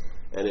so.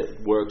 And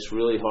it works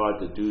really hard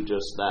to do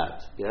just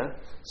that. Yeah?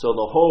 So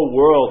the whole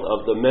world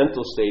of the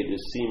mental state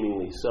is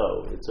seemingly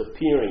so. It's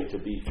appearing to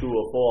be true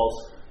or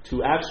false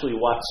to actually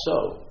what's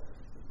so.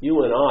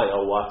 You and I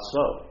are what's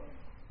so.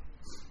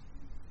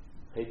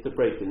 I hate to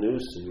break the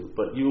news to you,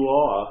 but you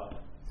are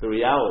the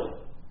reality.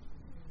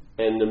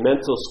 And the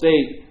mental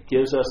state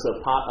gives us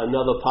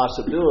another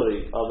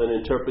possibility of an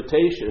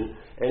interpretation.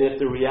 And if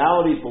the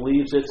reality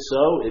believes it's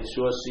so, it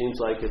sure seems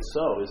like it's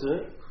so, isn't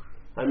it?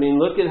 I mean,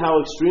 look at how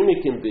extreme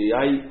it can be.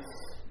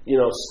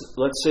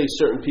 Let's say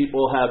certain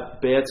people have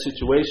bad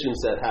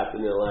situations that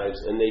happen in their lives,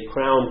 and they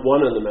crown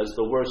one of them as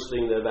the worst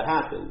thing that ever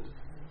happened.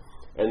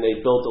 and they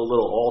built a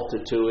little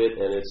altar to it,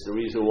 and it's the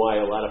reason why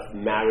a lot of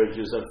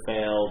marriages have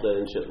failed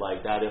and shit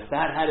like that. If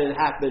that hadn't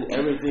happened,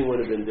 everything would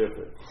have been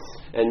different.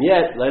 And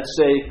yet, let's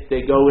say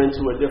they go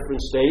into a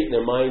different state and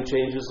their mind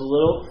changes a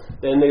little,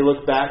 then they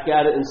look back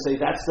at it and say,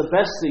 that's the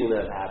best thing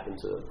that happened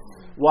to them.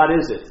 What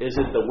is it? Is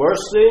it the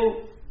worst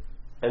thing,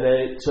 and then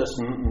it just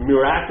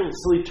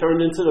miraculously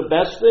turned into the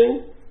best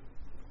thing?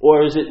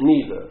 Or is it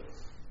neither?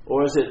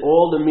 Or is it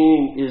all the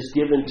meaning is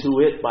given to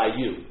it by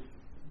you?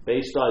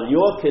 Based on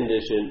your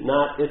condition,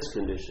 not its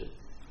condition.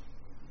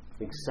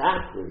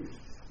 Exactly.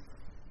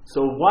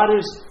 So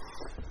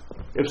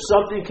if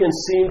something can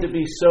seem to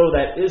be so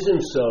that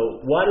isn't so,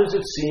 what is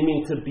it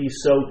seeming to be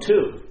so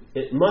to?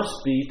 It must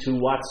be to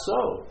what's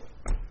so.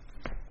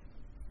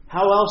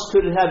 How else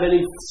could it have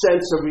any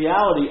sense of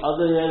reality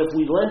other than if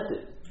we lent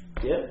it?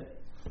 Yeah?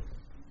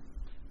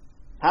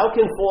 How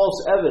can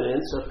false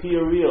evidence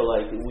appear real?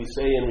 Like we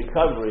say in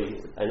recovery,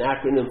 an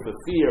acronym for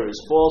fear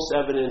is false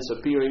evidence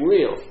appearing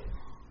real.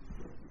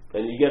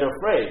 And you get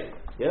afraid.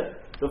 Yeah?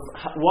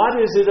 What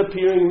is it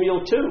appearing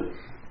real to?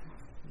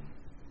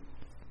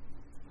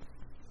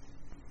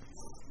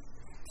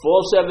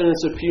 False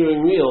evidence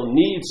appearing real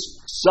needs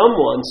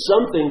someone,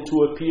 something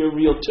to appear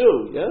real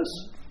to, yes?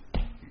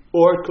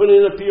 Or it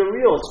couldn't appear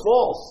real, it's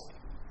false.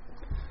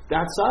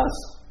 That's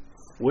us.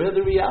 We're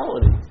the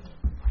reality.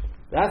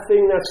 That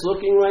thing that's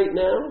looking right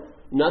now,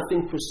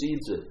 nothing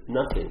precedes it.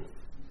 Nothing.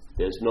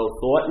 There's no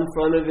thought in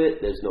front of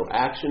it. There's no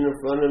action in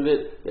front of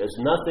it. There's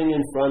nothing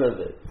in front of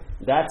it.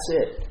 That's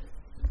it.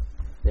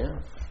 Yeah.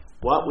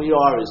 What we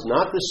are is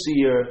not the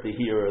seer, the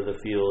hearer, the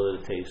feeler,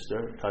 the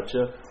taster,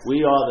 toucher.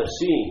 We are the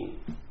seeing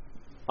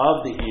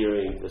of the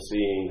hearing, the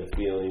seeing, the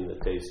feeling, the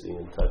tasting,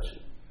 and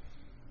touching.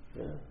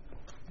 Yeah.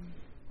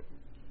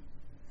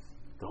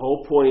 The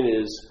whole point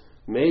is,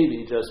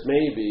 maybe, just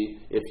maybe,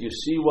 if you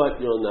see what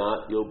you're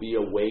not, you'll be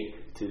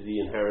awake to the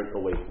inherent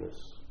awakeness.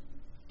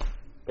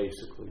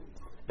 Basically.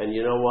 And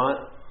you know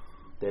what?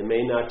 There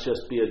may not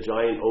just be a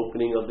giant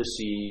opening of the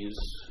seas,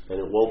 and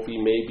it won't be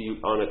maybe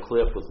on a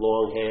cliff with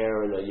long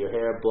hair and your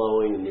hair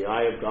blowing and the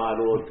eye of God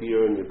will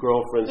appear and your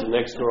girlfriends and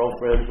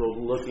ex-girlfriends will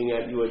be looking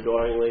at you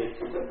adoringly.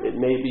 It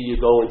may be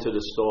you go into the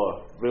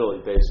store.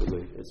 Really,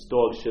 basically. It's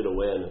dog shit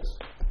awareness.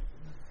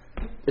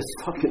 It's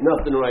fucking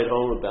nothing to write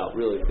home about,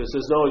 really, because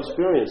there's no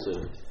experience in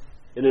it.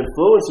 It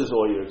influences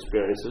all your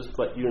experiences,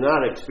 but you're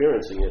not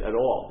experiencing it at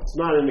all. It's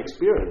not an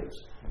experience.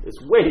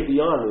 It's way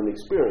beyond an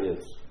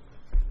experience.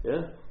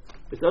 Yeah?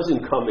 It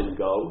doesn't come and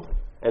go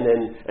and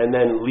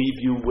then leave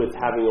you with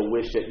having a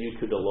wish that you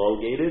could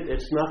elongate it.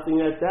 It's nothing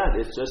like that.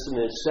 It's just an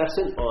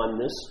incessant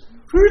onness.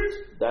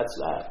 That's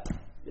that.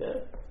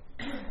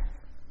 Yeah?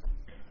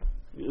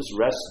 You just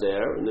rest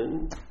there and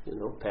then,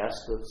 pass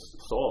the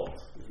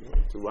salt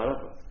to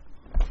whatever.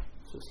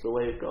 It's just the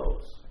way it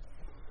goes.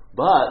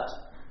 But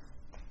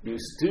you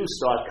do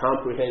start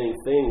comprehending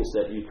things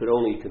that you could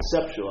only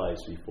conceptualize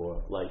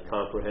before, like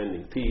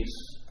comprehending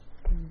peace,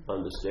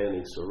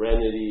 understanding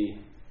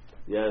serenity,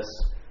 yes,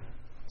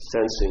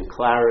 sensing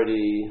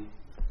clarity,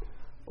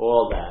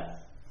 all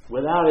that.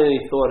 Without any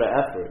thought or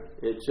effort,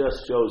 it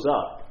just shows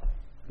up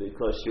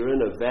because you're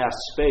in a vast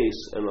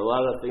space and a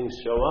lot of things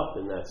show up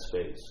in that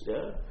space,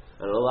 yeah?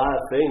 And a lot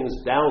of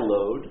things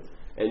download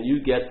and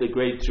you get the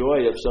great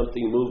joy of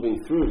something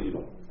moving through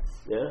you,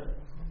 yeah?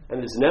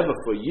 And it's never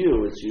for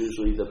you, it's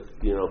usually to,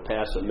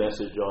 pass a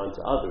message on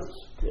to others,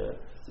 yeah?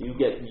 You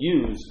get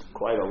used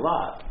quite a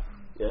lot,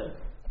 yeah?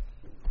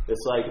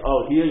 It's like,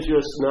 here's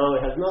your snow.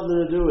 It has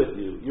nothing to do with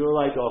you. You're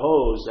like a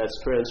hose that's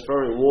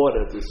transferring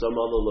water to some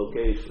other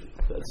location.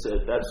 That's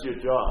it. That's your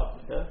job.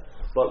 Yeah?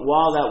 But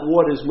while that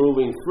water is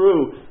moving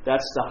through,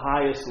 that's the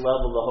highest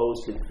level the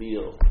hose can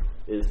feel,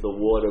 is the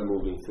water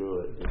moving through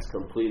it. It's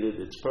completed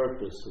its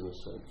purpose, in a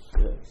sense.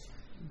 Yeah.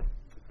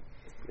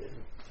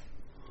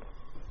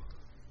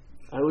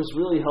 It was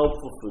really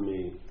helpful for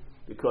me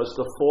because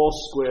the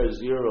false square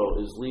zero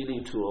is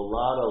leading to a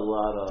lot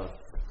of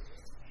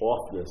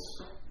offness.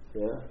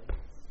 Yeah?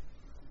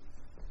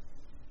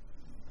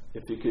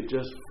 If you could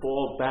just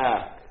fall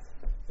back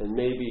and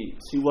maybe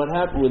see what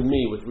happened with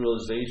me with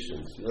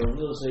realizations.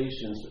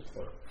 Realizations,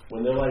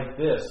 when they're like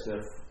this,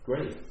 they're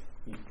great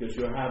because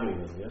you're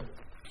having them, yeah?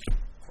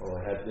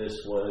 I had this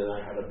one and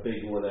I had a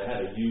big one, I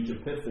had a huge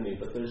epiphany,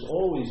 but there's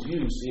always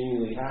you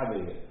seemingly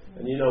having it.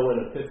 And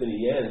when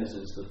epiphany ends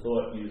is the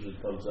thought usually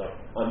comes up,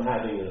 I'm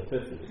having an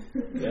epiphany.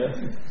 Yeah?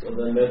 So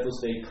the mental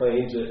state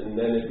claims it and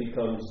then it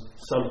becomes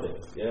something,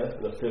 yeah?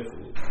 An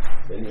epiphany.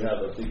 Then you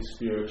have a big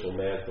spiritual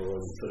mantle and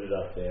you put it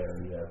up there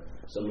and you have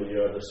some of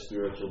your other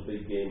spiritual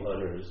big game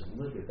hunters.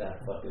 Look at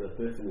that fucking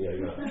epiphany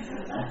I got.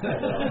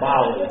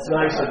 Bali. It's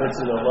nice if it's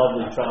in a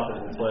lovely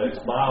tropical place.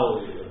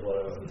 Bali or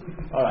whatever.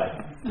 Alright,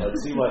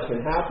 let's see what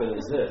can happen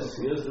is this.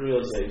 Here's the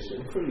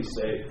realization. Pretty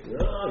safe.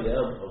 Oh yeah,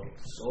 I'm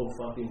so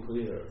fucking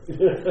clear.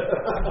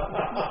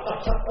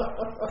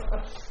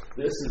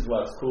 This is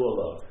what's cool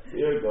though.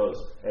 Here it goes.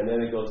 And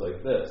then it goes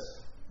like this.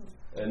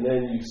 And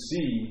then you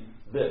see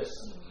this.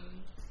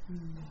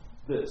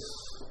 This.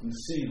 You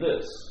see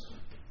this.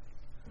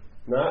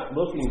 Not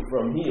looking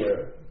from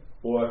here,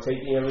 or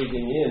taking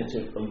everything in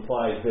to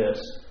imply this.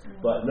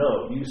 But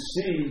no, you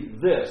see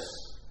this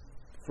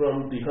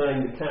from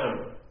behind the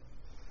camera.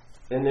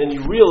 And then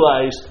you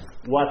realize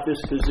what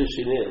this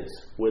position is.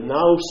 With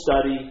no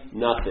study,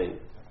 nothing.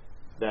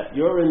 That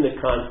you're in the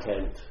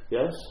content,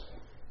 yes?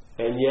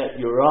 And yet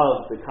you're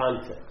of the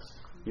context.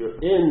 You're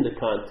in the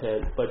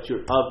content, but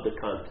you're of the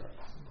context.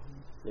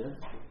 Yeah?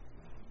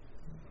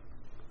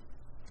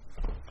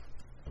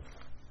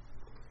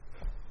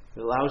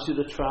 It allows you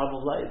to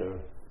travel lighter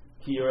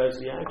here as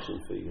the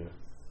action figure.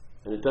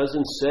 And it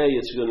doesn't say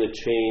it's going to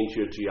change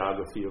your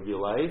geography of your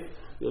life.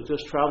 You'll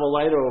just travel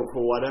lighter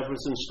for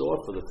whatever's in store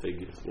for the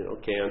figure.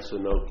 Cancer,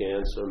 no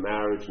cancer,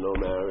 marriage, no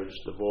marriage,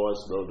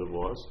 divorce, no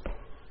divorce.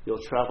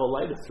 You'll travel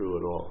lighter through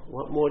it all.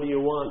 What more do you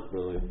want,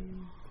 really?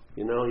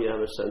 You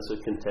have a sense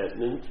of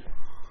contentment.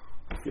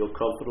 You feel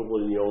comfortable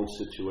in your own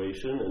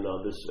situation and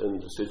in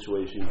the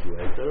situations you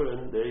enter,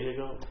 and there you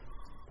go.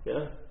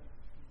 Yeah?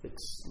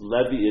 It's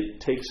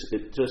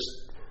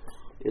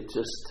it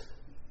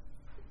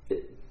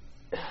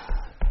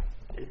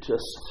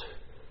just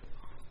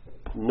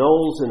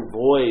nulls and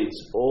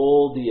voids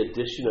all the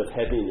addition of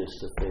heaviness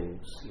to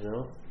things,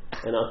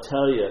 And I'll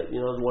tell you,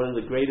 one of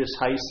the greatest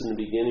heists in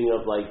the beginning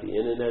of the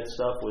internet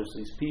stuff was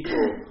these people,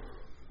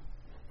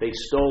 they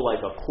stole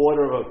like a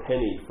quarter of a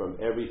penny from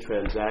every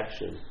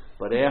transaction.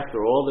 But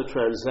after all the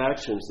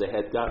transactions, they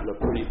had gotten a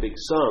pretty big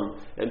sum,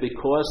 and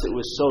because it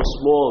was so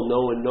small,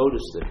 no one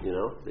noticed it,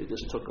 They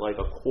just took like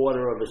a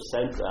quarter of a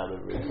cent out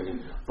of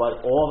everything.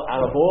 But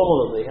out of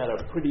all of them, they had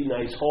a pretty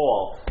nice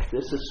haul.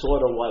 This is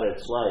sort of what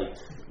it's like.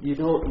 You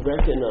don't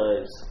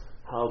recognize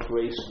how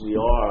graced we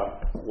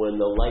are when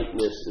the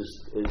lightness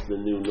is the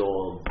new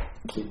norm.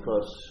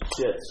 Because,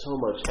 so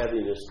much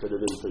heaviness could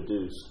have been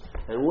produced.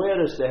 And where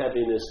does the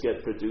heaviness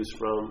get produced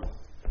from?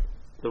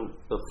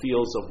 The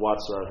fields of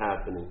what's not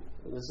happening,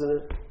 isn't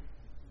it?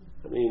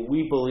 I mean,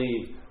 we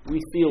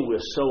feel we're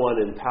so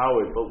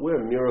unempowered, but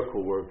we're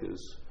miracle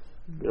workers.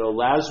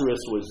 Lazarus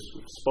was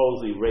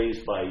supposedly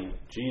raised by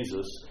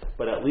Jesus,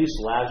 but at least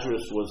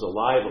Lazarus was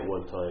alive at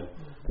one time.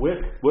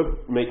 We're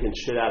making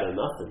shit out of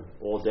nothing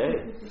all day,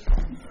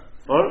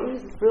 aren't we?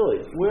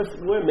 Really,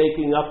 we're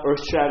making up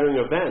earth-shattering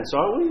events,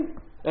 aren't we?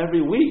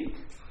 Every week.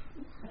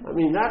 I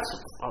mean,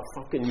 that's a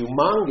fucking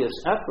humongous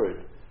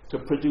effort to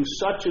produce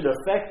such an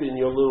effect in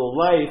your little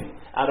life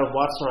out of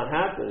what's not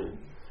happening.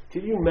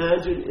 Can you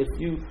imagine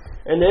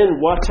and then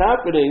what's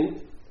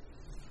happening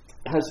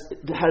has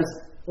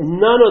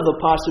none of the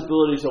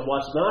possibilities of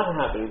what's not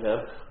happening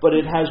have, but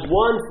it has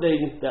one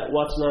thing that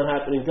what's not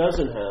happening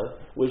doesn't have,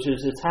 which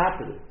is it's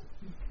happening.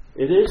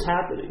 It is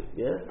happening,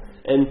 yeah?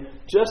 And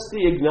just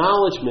the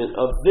acknowledgement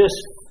of this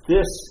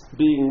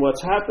being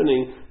what's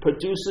happening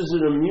produces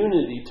an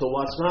immunity to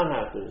what's not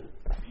happening,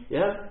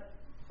 yeah?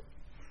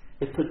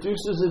 It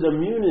produces an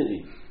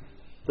immunity.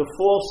 The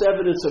false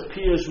evidence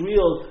appears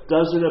real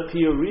doesn't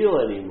appear real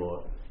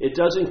anymore. It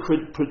doesn't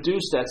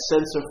produce that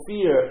sense of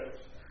fear,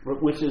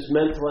 which is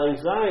mental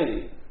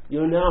anxiety.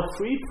 You're now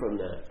freed from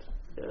that.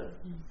 Yeah?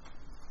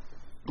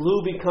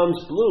 Blue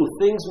becomes blue.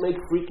 Things make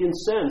freaking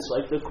sense.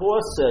 Like the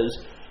Course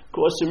says,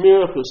 Course in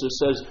Miracles, it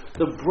says,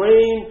 the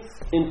brain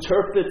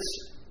interprets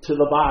to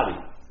the body.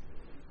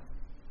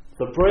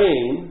 The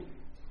brain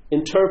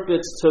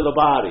interprets to the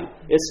body.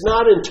 It's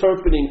not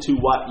interpreting to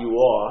what you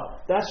are.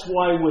 That's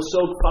why we're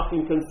so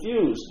fucking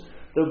confused.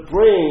 The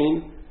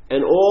brain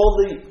and all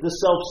the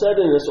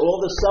self-centeredness, all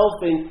the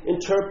selfing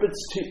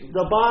interprets to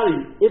the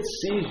body. It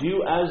sees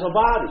you as a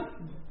body.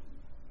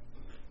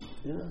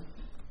 Yeah.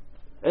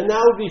 And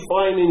that would be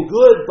fine and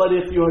good, but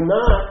if you're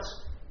not,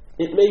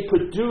 it may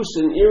produce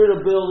an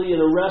irritability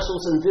and a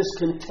restlessness and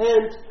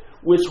discontent,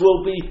 which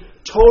will be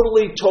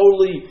totally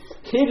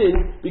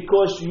hidden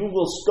because you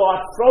will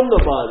start from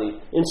the body.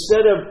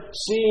 Instead of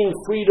seeing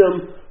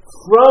freedom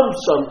from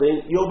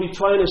something, you'll be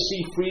trying to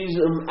see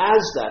freedom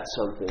as that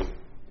something.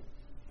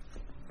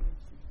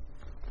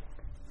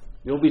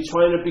 You'll be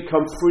trying to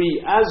become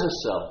free as a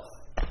self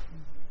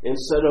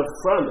instead of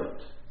from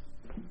it.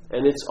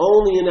 And it's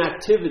only an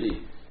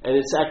activity. And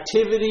its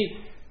activity,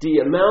 the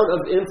amount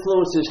of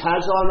influence it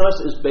has on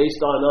us is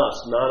based on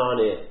us, not on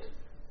it.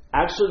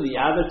 Actually, the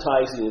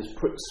advertising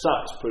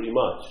sucks pretty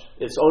much.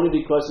 It's only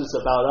because it's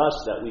about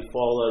us that we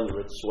fall under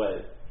its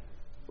sway.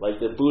 Like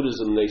the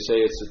Buddhism, they say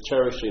it's a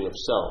cherishing of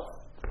self.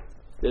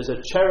 There's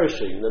a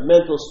cherishing. The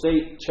mental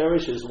state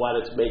cherishes what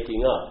it's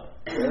making up.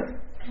 Yeah?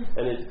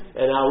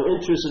 And our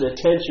interest and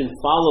attention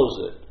follows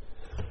it.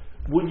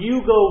 Would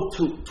you go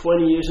to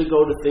 20 years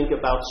ago to think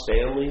about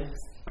Stanley?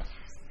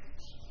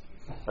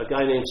 A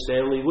guy named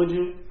Stanley, would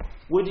you?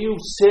 Would you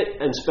sit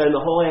and spend the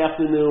whole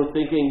afternoon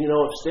thinking,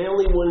 if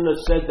Stanley wouldn't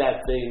have said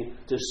that thing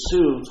to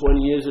Sue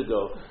 20 years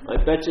ago, I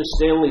bet you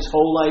Stanley's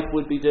whole life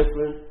would be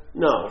different?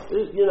 No,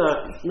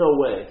 no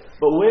way.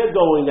 But we're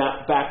going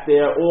back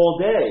there all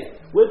day.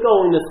 We're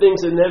going to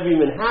things that never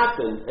even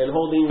happened and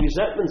holding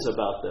resentments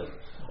about them.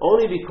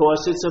 Only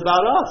because it's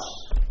about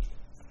us.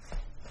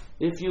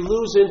 If you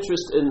lose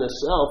interest in the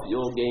self,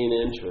 you'll gain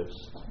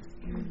interest.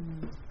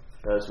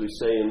 As we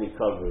say in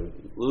recovery,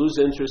 lose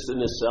interest in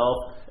the self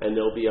and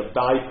there'll be a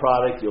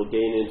byproduct, you'll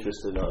gain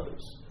interest in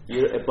others.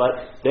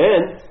 But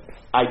then,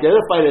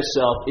 identify the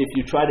self, if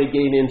you try to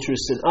gain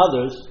interest in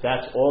others,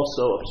 that's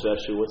also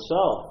obsession with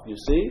self, you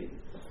see?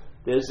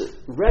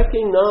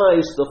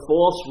 Recognize the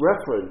false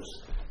reference,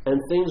 and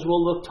things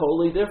will look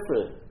totally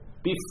different.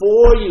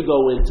 Before you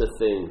go into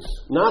things,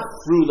 not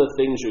through the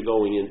things you're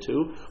going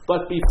into,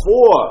 but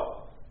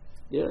before.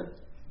 Yeah?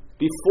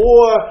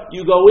 Before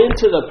you go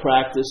into the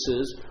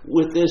practices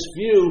with this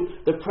view,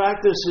 the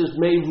practices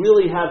may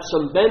really have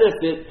some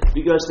benefit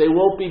because they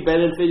won't be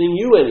benefiting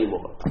you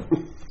anymore.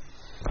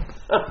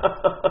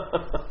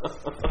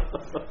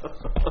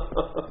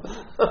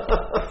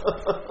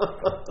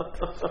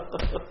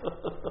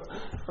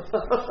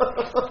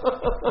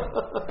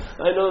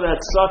 I know that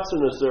sucks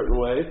in a certain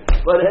way,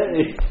 but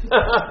hey,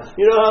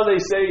 you know how they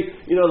say,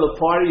 the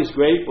party's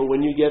great, but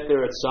when you get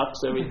there it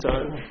sucks every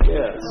time?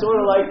 Yeah, it's sort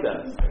of like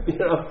that,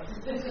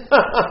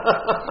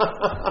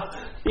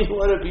 You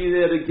want to be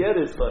there to get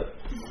it, but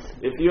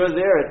if you're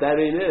there, that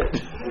ain't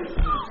it.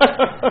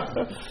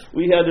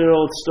 We had an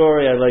old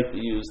story I like to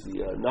use,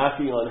 the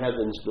knocking on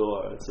heaven's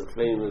door. It's a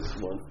famous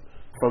one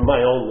from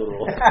my own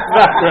little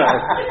background.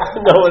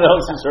 No one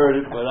else has heard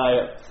it, but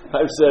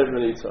I've said it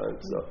many times.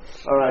 So,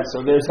 all right,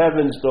 so there's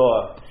heaven's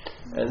door.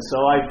 And so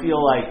I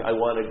feel like I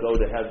want to go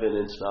to heaven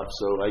and stuff,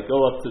 so I go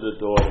up to the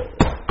door.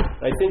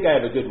 I think I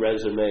have a good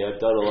resume.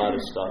 I've done a lot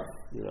of stuff.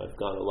 I've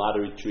gone a lot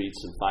of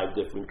retreats in 5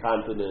 different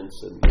continents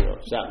and,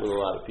 sat with a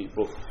lot of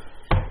people.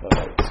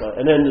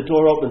 And then the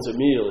door opens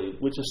immediately,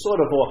 which is sort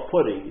of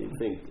off-putting. You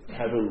think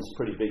heaven's a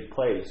pretty big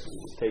place. It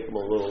just take them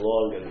a little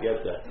longer to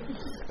get there.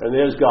 And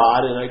there's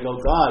God, and I go,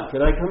 God,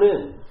 can I come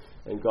in?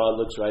 And God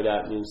looks right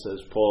at me and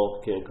says,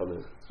 Paul, can't come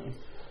in.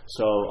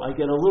 So I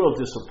get a little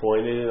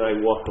disappointed, and I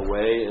walk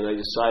away, and I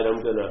decide I'm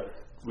going to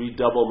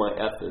redouble my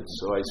efforts.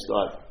 So I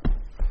start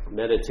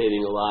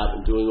meditating a lot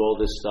and doing all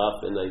this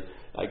stuff, and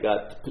I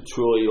got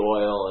patchouli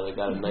oil, and I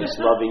got a nice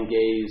loving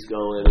gaze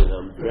going, and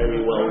I'm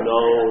very well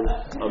known.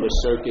 I'm a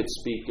circuit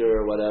speaker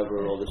or whatever,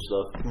 and all this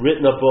stuff.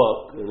 Written a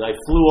book, and I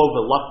flew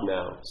over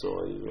Lucknow, so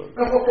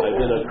I've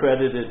been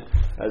accredited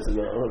as an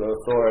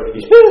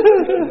authority.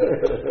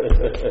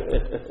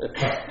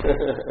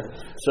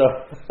 So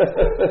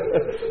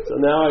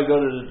now I go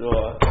to the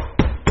door,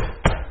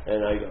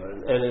 and I go,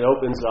 and it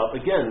opens up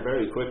again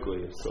very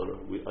quickly. It's sort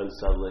of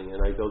unsettling.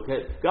 And I go,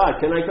 God,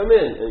 can I come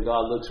in? And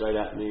God looks right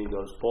at me and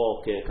goes,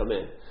 Paul, can't come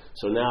in.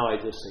 So now I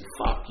just say,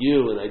 fuck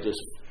you. And I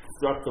just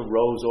struck the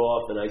rose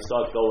off, and I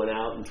start going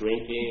out and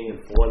drinking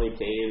and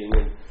fornicating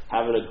and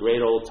having a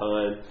great old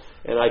time.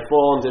 And I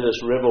fall into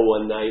this river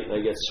one night, and I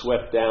get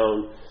swept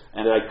down,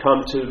 and I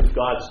come to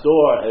God's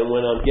door, and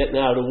when I'm getting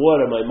out of the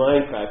water, my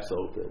mind cracks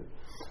open.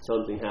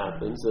 Something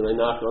happens, and I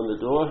knock on the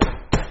door.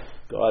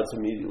 God's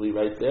immediately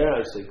right there.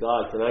 I say,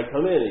 God, can I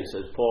come in? He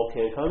says, Paul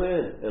can't come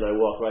in. And I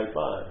walk right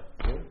by.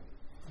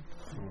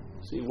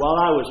 See, while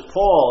I was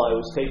Paul, I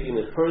was taking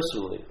it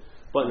personally.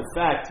 But in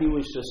fact, he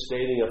was just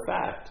stating a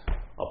fact.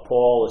 A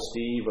Paul, a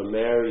Steve, a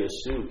Mary, a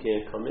Sue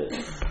can't come in.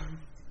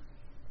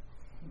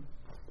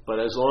 But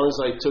as long as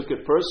I took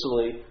it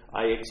personally,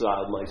 I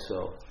exiled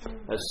myself.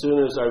 As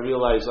soon as I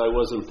realized I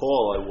wasn't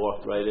Paul, I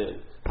walked right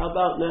in. How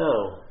about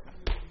now?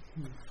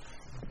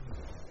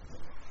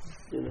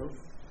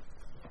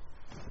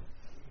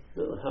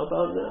 How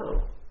about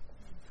now?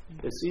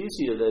 It's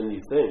easier than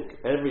you think.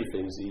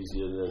 Everything's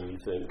easier than you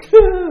think.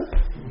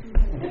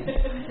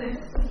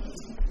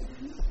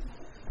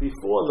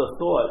 Before the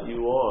thought,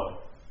 you are.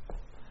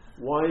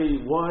 Why do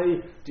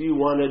you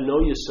want to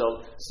know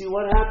yourself? See,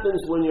 what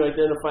happens when you're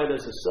identified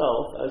as a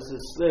self, as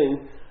this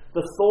thing,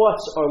 the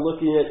thoughts are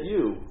looking at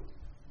you.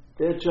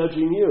 They're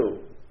judging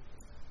you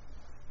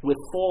with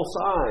false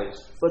eyes.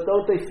 But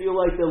don't they feel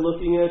like they're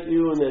looking at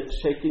you and they're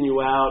checking you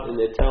out and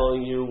they're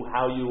telling you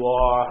how you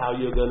are, how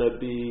you're going to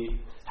be,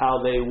 how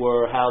they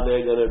were, how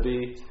they're going to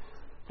be?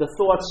 The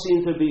thoughts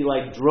seem to be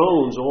like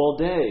drones all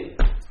day,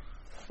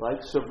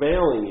 like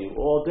surveilling you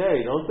all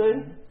day, don't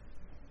they?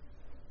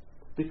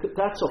 Because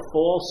that's a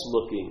false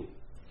looking,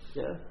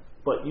 yeah.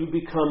 But you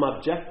become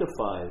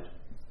objectified.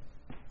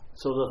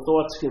 So the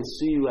thoughts can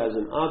see you as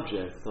an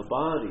object, the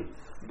body.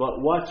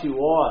 But what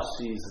you are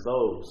sees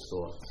those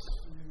thoughts.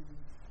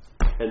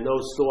 And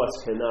those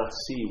thoughts cannot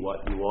see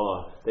what you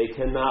are. They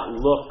cannot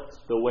look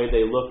the way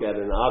they look at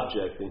an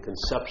object and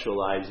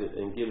conceptualize it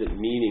and give it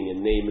meaning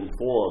and name and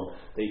form.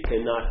 They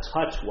cannot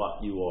touch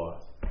what you are.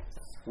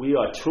 We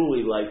are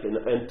truly like an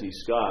empty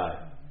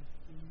sky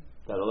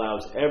that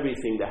allows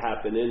everything to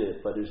happen in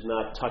it, but is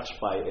not touched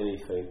by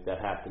anything that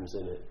happens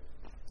in it.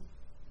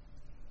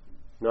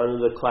 None of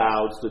the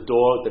clouds, the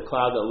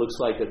cloud that looks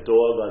like a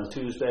dog on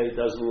Tuesday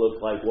doesn't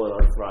look like one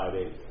on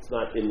Friday. It's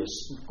not in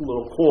this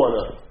little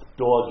corner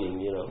dogging,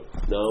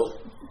 No.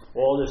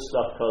 All this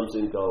stuff comes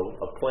and goes.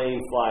 A plane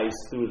flies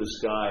through the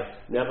sky,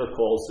 never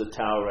calls the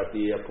tower at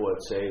the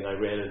airport saying, I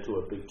ran into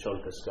a big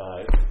chunk of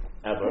sky,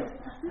 ever.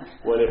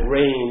 When it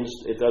rains,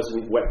 it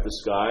doesn't wet the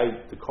sky,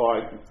 the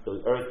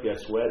earth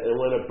gets wet, and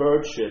when a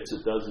bird shits,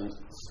 it doesn't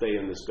stay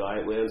in the sky,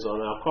 it lands on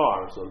our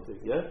car or something,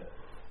 yeah?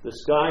 The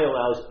sky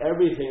allows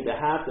everything to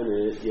happen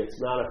in it, yet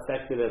it's not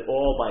affected at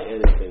all by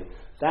anything.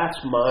 That's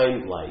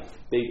mind-like,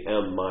 big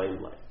M,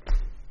 mind-like.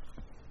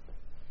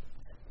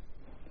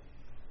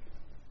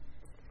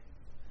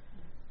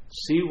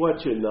 See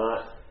what you're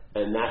not,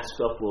 and that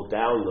stuff will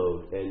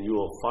download, and you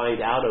will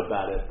find out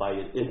about it by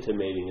it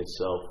intimating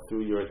itself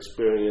through your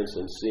experience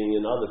and seeing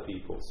in other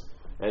people's.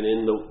 And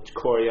in the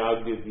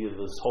choreography of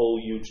this whole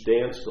huge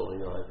dance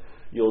going on,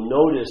 you'll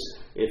notice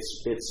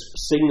its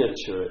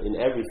signature in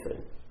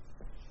everything.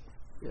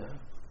 Yeah.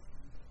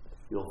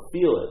 You'll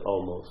feel it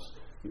almost.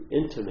 You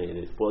intimate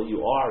it. Well,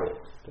 you are it.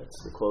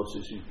 That's the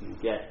closest you can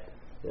get.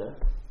 Yeah?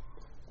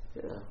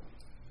 Yeah.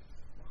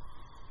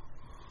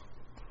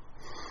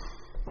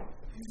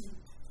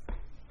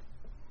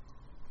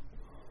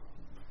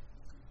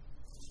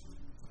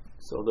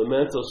 So the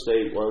mental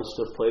state wants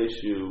to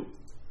place you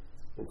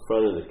in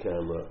front of the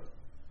camera.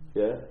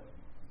 Yeah?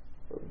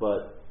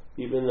 But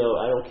even though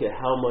I don't care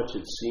how much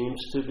it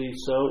seems to be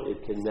so,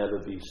 it can never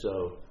be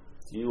so.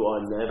 You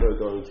are never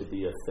going to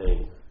be a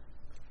thing.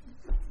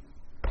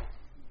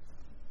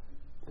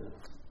 Yeah.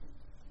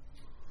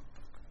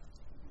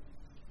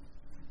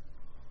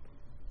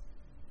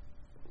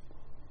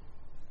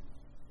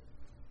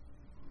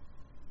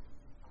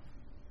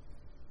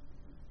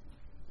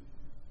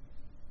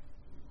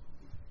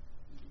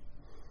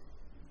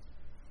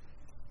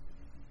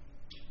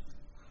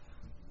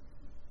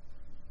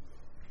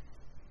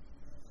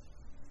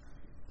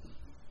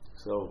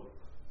 So,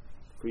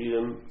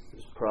 freedom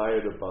is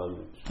prior to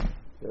bondage.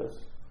 Yes?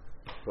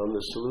 From the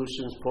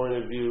solutions point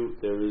of view,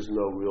 there is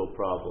no real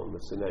problem.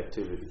 It's an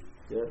activity.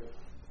 Yeah?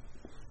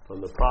 From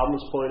the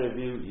problem's point of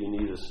view, you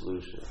need a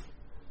solution.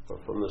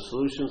 But from the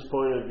solutions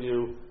point of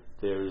view,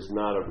 there is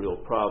not a real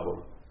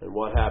problem. And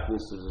what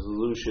happens to the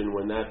solution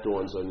when that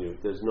dawns on you?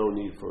 There's no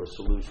need for a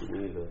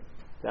solution either.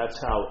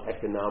 That's how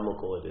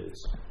economical it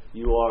is.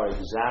 You are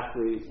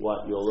exactly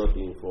what you're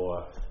looking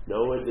for.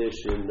 No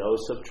addition, no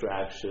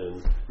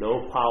subtraction,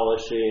 no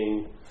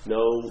polishing,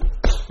 no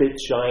spit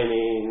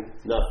shining,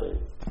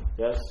 nothing.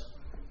 Yes?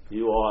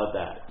 You are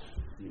that.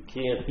 You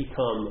can't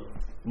become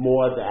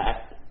more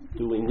that,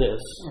 doing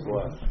this,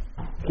 or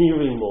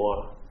hearing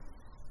more.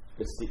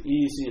 It's the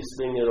easiest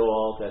thing at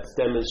all. That's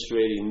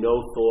demonstrating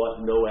no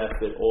thought, no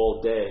effort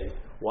all day.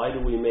 Why do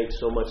we make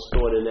so much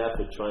thought and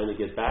effort trying to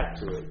get back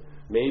to it?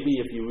 Maybe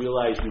if you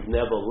realize you've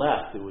never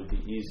left, it would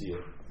be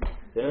easier.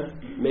 Yeah?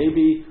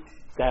 Maybe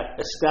that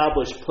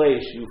established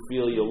place you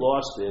feel you're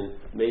lost in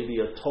may be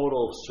a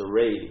total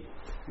charade.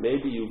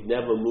 Maybe you've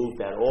never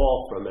moved at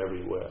all from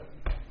everywhere.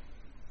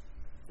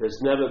 There's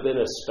never been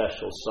a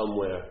special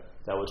somewhere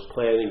that was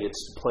planning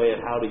its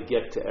plan how to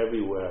get to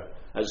everywhere,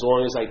 as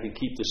long as I could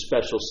keep the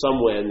special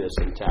somewhere-ness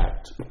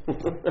intact.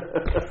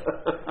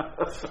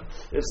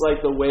 It's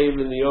like the wave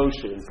in the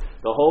ocean.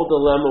 The whole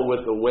dilemma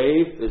with the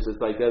wave is it's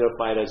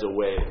identified as a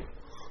wave.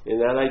 In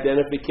that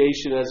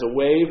identification as a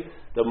wave,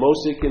 the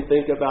most it can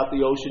think about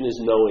the ocean is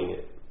knowing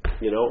it,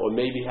 or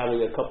maybe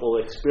having a couple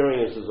of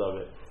experiences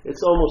of it.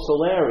 It's almost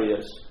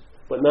hilarious,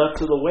 but not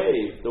to the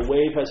wave. The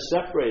wave has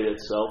separated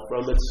itself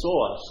from its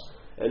source.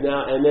 And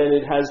then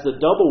it has the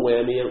double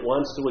whammy. It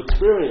wants to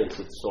experience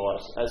its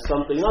source as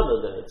something other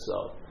than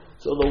itself.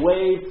 So the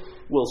wave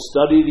will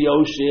study the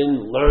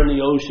ocean, learn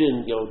the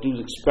ocean, do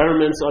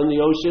experiments on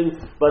the ocean,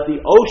 but the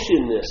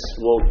oceanness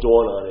won't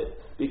dawn on it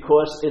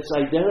because it's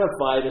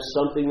identified as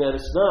something that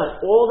it's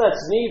not. All that's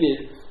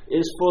needed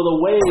is for the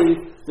wave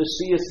to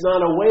see it's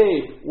not a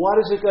wave. What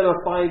is it going to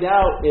find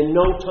out in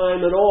no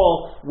time at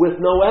all with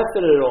no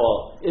effort at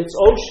all? It's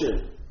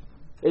ocean.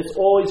 It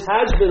always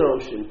has been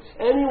ocean.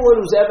 Anyone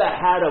who's ever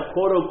had a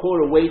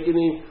quote-unquote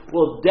awakening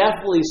will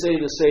definitely say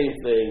the same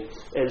thing.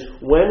 As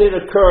when it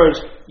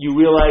occurs, you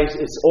realize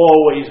it's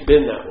always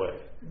been that way.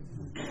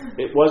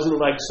 It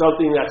wasn't like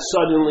something that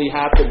suddenly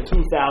happened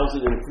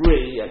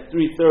 2003 at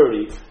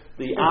 3:30.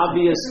 The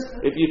obvious,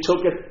 if you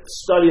took a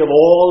study of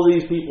all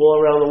these people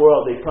around the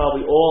world, they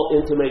probably all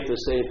intimate the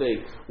same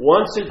thing.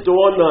 Once it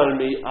dawned on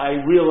me,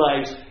 I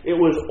realized it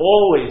was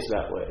always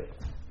that way.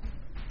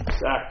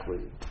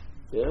 Exactly.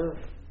 Yeah.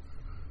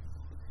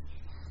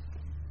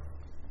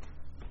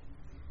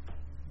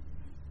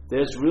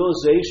 There's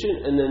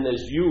realization, and then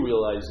there's you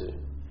realizing.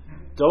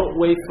 Don't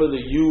wait for the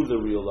you to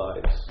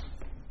realize.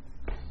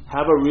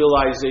 Have a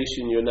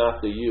realization you're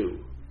not the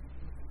you.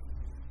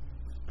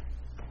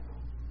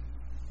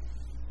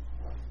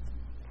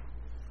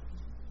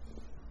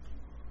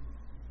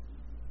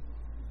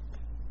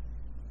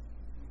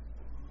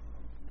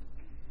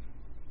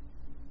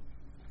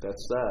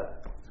 That's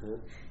that. Yeah.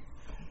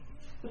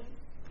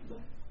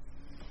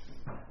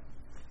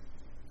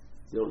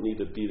 You don't need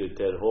to beat a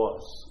dead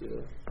horse.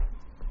 Yeah.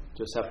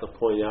 Just have to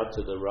point out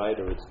to the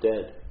rider it's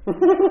dead.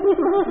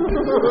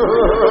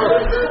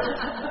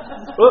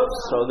 Oops!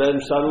 So then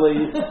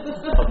suddenly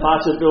a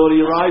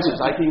possibility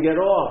arises. I can get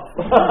off.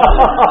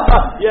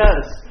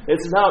 Yes,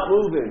 it's not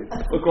moving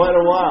for quite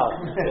a while.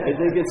 I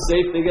think it's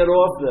safe to get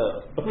off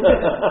though.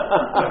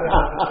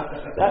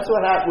 That's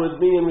what happened with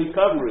me in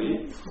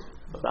recovery.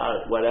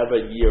 About whatever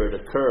year it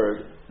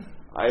occurred,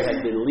 I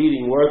had been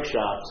leading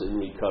workshops in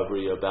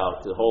recovery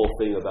about the whole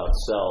thing about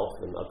self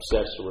and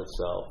obsession with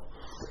self.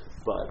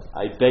 But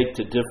I beg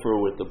to differ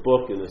with the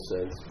book in a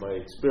sense. My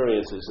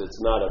experience is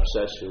it's not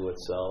obsession with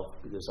self,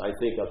 because I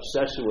think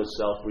obsession with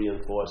self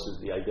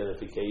reinforces the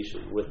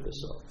identification with the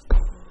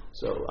self.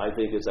 So I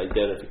think it's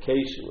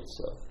identification with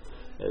self.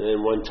 And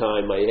then one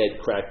time my head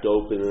cracked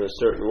open in a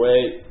certain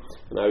way,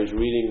 and I was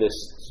reading this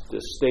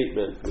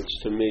statement, which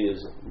to me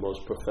is the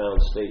most profound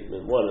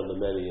statement, one of the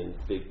many in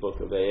the big book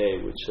of AA,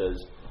 which says,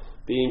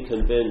 being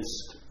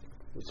convinced,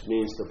 which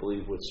means to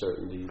believe with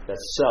certainty,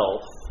 that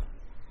self,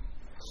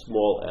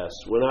 small s,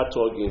 we're not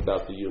talking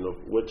about the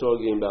universe, we're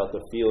talking about the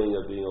feeling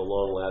of being a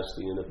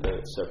long-lasting,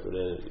 independent, separate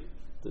entity,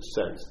 the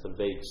sense, the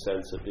vague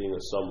sense of being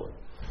a someone.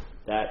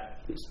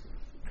 That is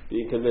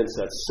being convinced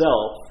that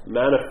self,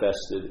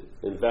 manifested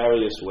in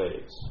various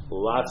ways,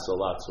 lots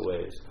of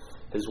ways,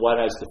 is what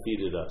has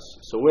defeated us.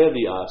 So we're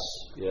the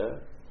us, yeah?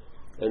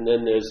 And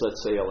then there's,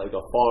 let's say, like a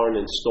foreign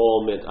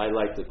installment, I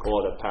like to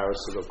call it a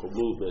parasitical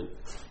movement,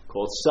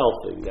 called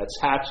selfing, that's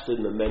hatched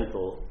in the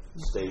mental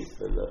state,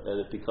 and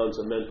it becomes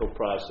a mental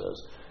process.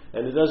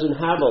 And it doesn't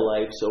have a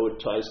life, so it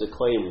tries to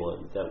claim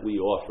one, that we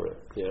offer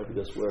it, yeah?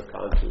 Because we're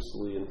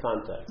consciously in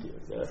contact here,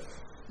 yeah?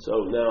 So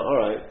now, all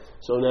right,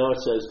 so now it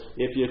says,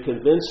 if you're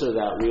convinced of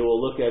that, we will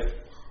look at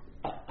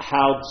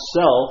how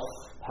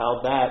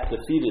that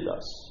defeated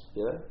us,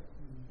 yeah?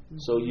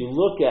 So you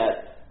look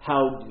at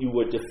how you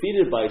were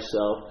defeated by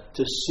self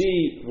to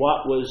see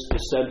what was the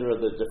center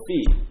of the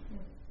defeat,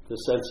 the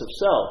sense of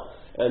self.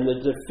 And the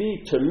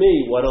defeat, to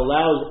me, what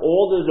allows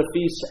all the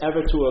defeats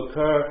ever to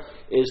occur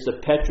is the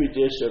petri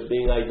dish of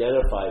being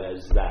identified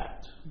as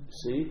that.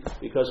 See?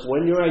 Because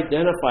when you're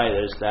identified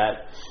as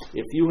that,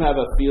 if you have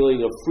a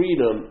feeling of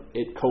freedom,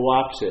 it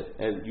co-opts it,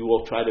 and you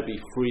will try to be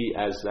free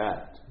as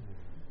that.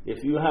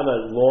 If you have a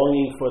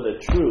longing for the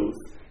truth,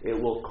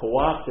 it will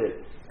co-opt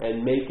it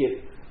and make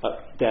it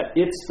that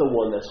it's the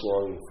one that's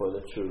longing for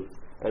the truth.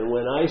 And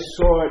when I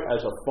saw it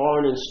as a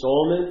foreign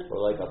installment, or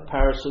like a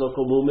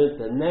parasitical movement,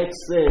 the next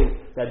thing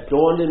that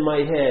dawned in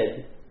my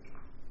head,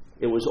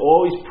 it was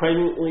always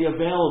pregnantly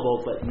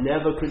available, but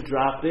never could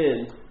drop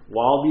in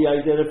while the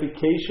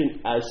identification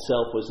as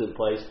self was in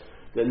place.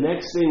 The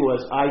next thing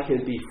was, I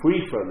can be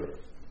free from it.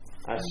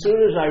 As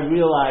soon as I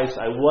realized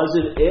I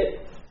wasn't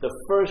it, the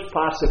first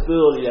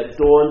possibility that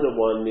dawned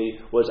upon me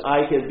was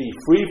I can be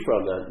free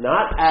from that.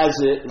 Not as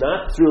it,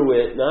 not through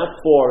it, not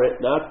for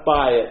it, not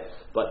by it,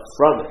 but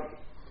from it.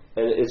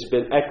 And it's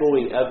been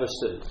echoing ever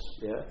since.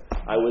 Yeah,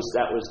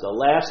 that was the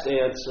last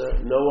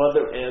answer. No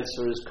other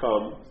answer has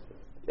come.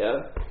 Yeah,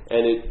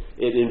 and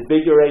it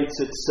invigorates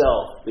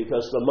itself,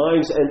 because the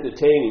mind's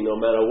entertaining no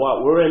matter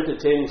what. We're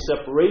entertaining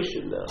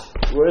separation now.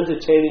 We're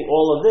entertaining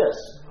all of this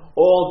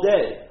all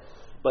day.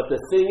 But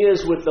the thing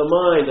is with the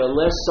mind,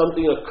 unless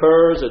something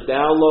occurs, a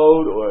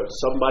download, or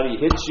somebody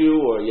hits you,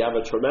 or you have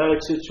a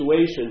traumatic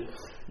situation,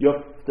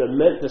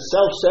 the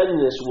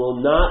self-centeredness will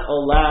not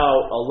allow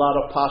a lot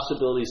of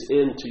possibilities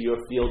into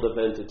your field of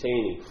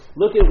entertaining.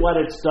 Look at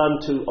what it's done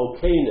to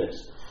okayness.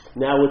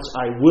 Now it's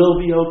I will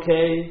be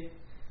okay,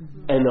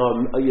 and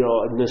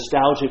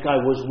nostalgic, I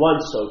was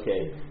once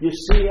okay. You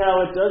see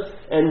how it does?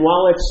 And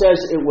while it says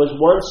it was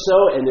once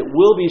so and it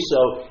will be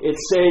so, it's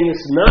saying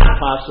it's not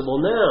possible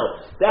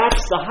now.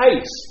 That's the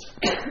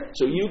heist.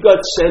 So you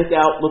got sent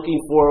out looking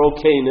for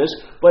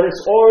okayness, but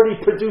it's already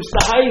produced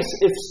the heist.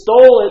 It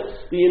stole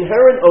it, the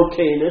inherent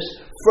okayness,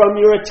 from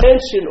your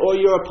attention or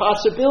your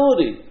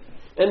possibility.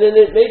 And then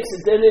it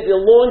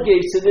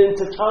elongates it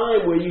into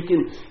time where you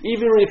can,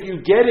 even if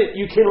you get it,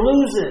 you can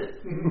lose it.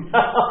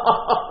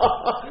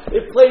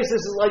 It plays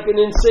this like an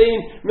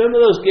insane, remember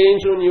those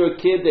games when you were a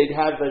kid, they'd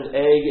have an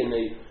egg and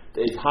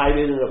they'd hide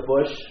it in a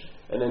bush,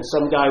 and then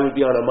some guy would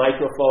be on a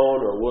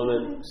microphone, or a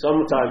woman,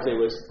 sometimes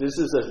this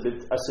is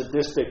a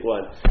sadistic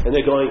one, and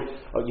they're going,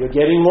 oh, you're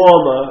getting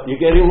warmer,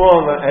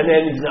 and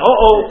then,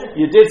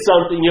 you did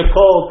something, you're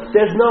cold.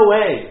 There's no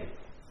way.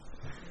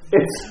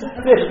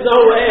 There's no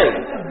way.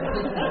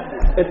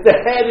 If the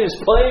head is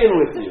playing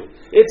with you,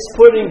 it's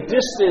putting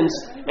distance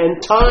and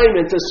time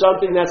into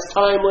something that's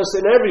timeless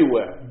and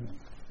everywhere.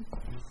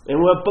 And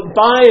we're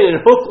buying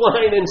it hook,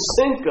 line, and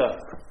sinker.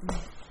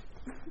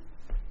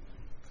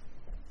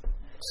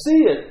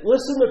 See it.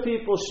 Listen to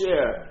people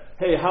share.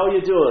 Hey, how are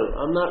you doing?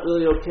 I'm not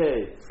really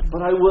okay,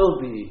 but I will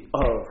be.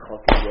 Oh,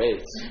 fucking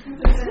wait.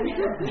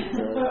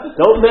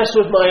 Don't mess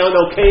with my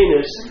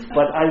unokayness,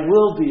 but I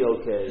will be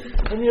okay.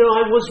 And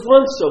I was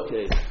once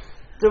okay.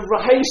 The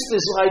heist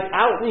is like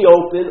out in the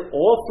open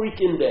all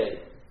freaking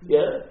day.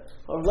 Yeah?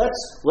 Or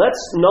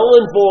let's null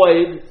and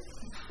void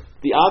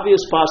the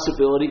obvious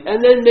possibility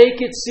and then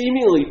make it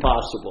seemingly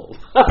possible.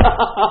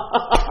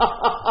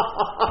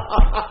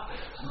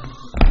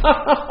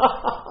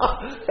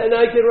 And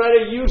I can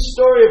write a huge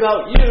story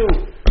about you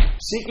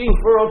seeking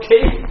for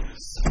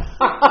okayness.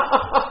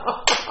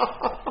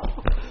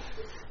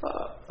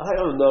 I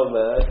don't know,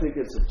 man. I think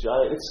it's a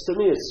giant. To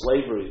me, it's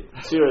slavery.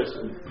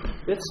 Seriously.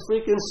 It's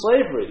freaking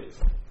slavery.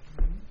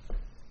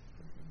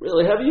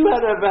 Really, have you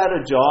ever had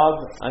a job?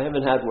 I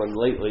haven't had one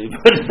lately,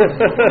 but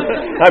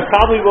I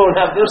probably won't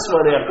have this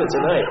one after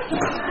tonight.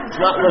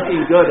 It's not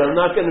looking good. I'm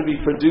not going to be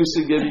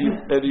producing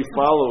any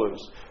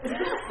followers.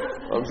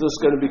 I'm just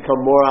going to become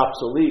more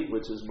obsolete,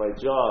 which is my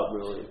job,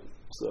 really.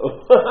 So,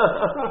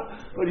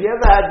 but you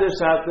ever had this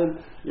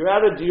happen? You're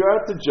at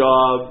the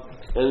job,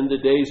 and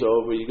the day's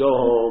over. You go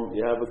home,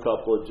 you have a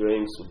couple of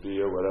drinks, a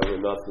beer, whatever,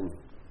 nothing.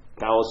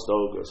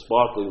 Calistoga,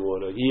 sparkling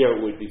water.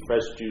 Here would be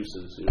fresh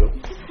juices,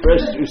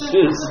 fresh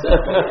juices,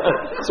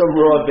 some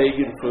raw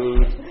vegan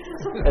food,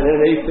 and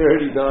at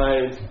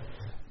 8:39,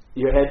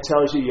 your head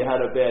tells you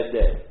had a bad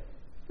day.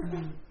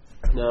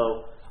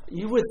 Now,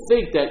 you would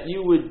think that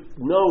you would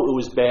know it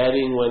was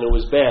badding when it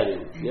was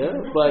badding, yeah?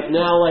 But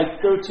now,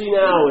 like 13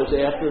 hours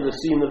after the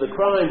scene of the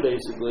crime,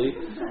 basically,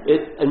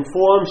 it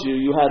informs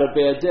you had a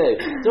bad day.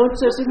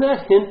 Doesn't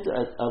that hint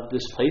of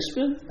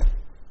displacement?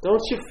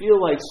 Don't you feel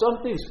like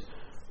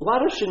a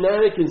lot of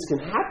shenanigans can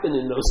happen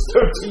in those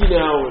 13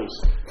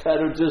 hours that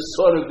have just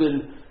sort of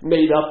been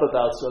made up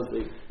about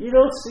something. You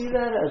don't see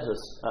that as a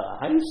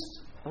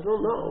heist? I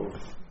don't know.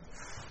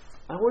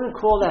 I wouldn't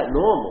call that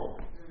normal.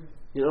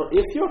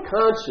 If you're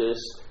conscious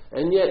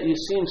and yet you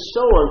seem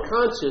so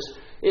unconscious,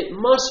 it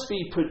must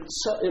be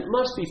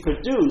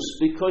produced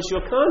because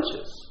you're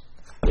conscious.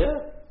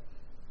 Yeah,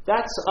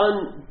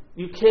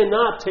 you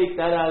cannot take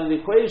that out of the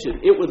equation.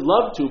 It would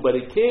love to, but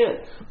it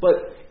can't.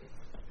 But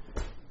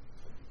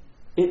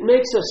it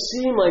makes us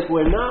seem like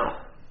we're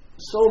not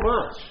so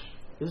much,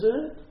 isn't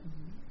it?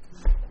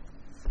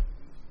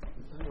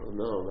 I don't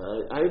know,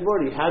 man. I've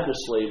already had the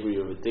slavery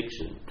of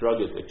addiction,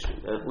 drug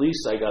addiction. At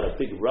least I got a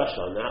big rush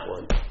on that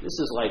one. This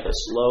is like a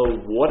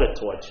slow water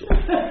torture.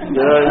 You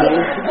know what I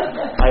mean?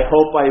 I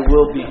hope I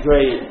will be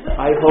great.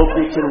 I hope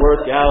it can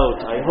work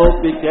out. I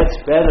hope it gets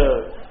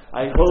better.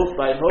 I hope.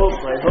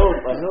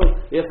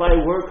 If I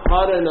work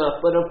hard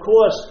enough. But of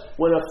course,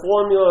 when a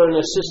formula and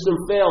a system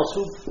fails,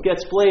 who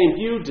gets blamed?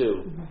 You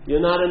do.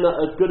 You're not a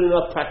good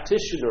enough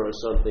practitioner or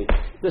something.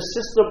 The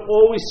system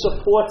always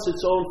supports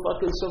its own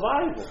fucking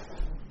survival.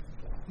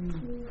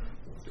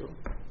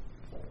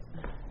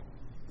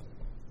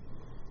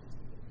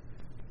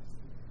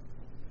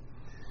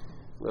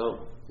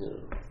 Well,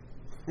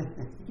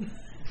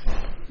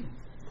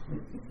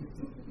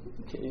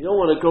 you don't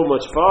want to go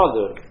much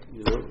farther.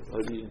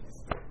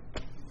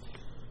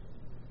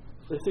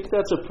 I think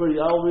that's a pretty.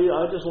 I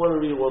just want to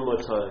read it one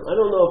more time. I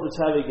don't know if it's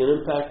having an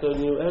impact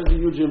on you. It has a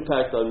huge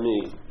impact on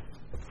me.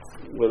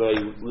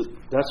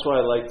 That's why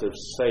I like to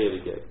say it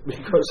again,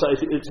 because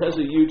it has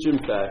a huge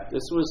impact.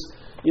 This was,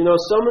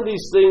 some of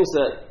these things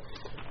that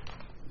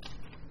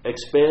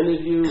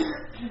expanded you,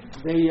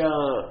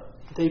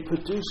 they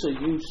produce a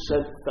huge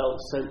sense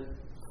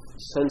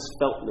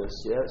feltness.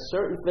 Yeah,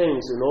 certain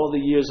things in all the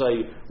years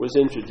I was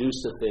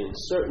introduced to things,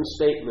 certain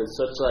statements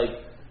such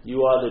like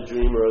you are the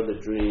dreamer of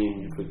the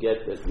dream. You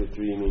forget that you're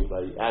dreaming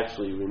by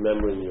actually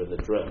remembering you're the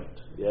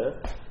dreamt. Yeah,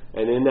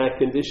 and in that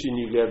condition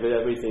you give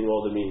everything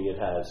all the meaning it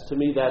has. To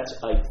me, that's,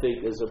 I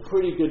think, is a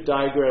pretty good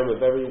diagram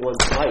of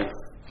everyone's life,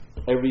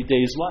 every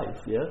day's life.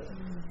 Yeah,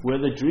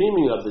 we're the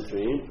dreaming of the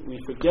dream. We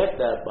forget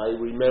that by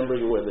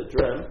remembering we're the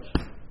dreamt.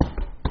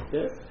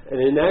 Yeah? And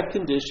in that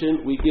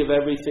condition, we give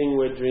everything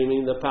we're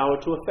dreaming the power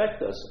to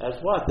affect us. As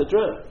what? The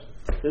dreamt.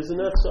 Isn't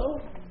that so?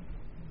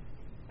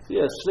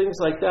 Yes, things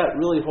like that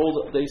really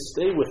they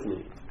stay with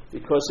me.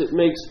 Because it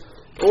makes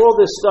all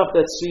this stuff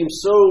that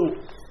seems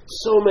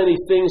so many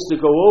things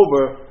to go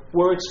over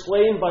were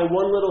explained by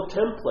one little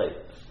template.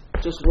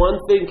 Just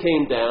one thing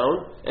came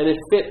down, and it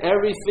fit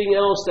everything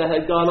else that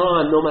had gone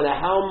on, no matter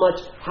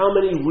how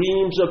many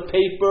reams of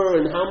paper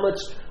and how much,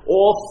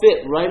 all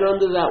fit right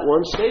under that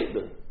one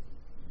statement.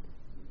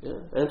 Yeah.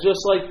 And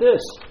just like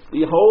this,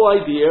 the whole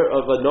idea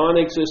of a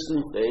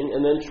non-existent thing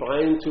and then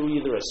trying to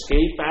either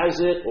escape as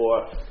it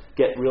or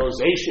get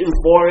realization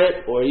for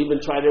it or even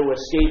try to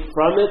escape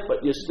from it,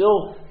 but you're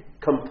still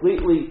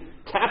completely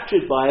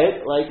captured by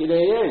it, like in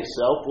AA.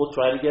 Self will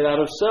try to get out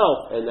of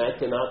self, and that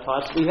cannot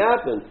possibly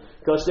happen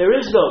because there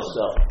is no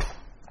self.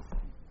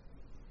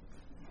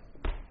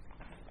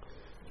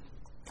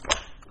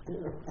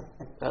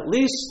 At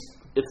least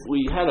if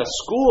we had a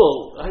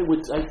school, I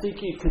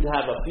think you could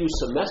have a few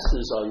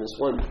semesters on this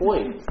one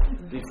point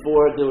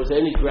before there was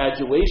any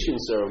graduation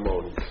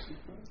ceremonies.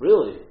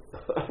 Really.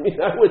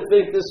 I would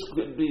think this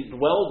could be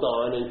dwelled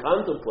on and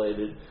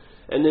contemplated,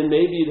 and then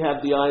maybe you'd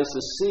have the eyes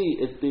to see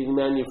it being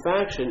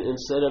manufactured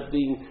instead of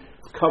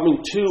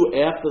coming to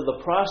after the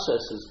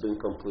process has been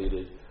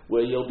completed,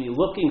 where you'll be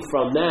looking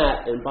from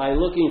that, and by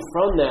looking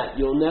from that,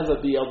 you'll never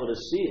be able to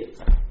see it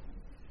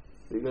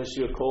because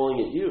you're calling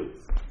it you.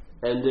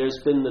 And there's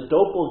been the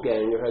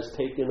doppelganger has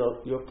taken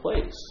up your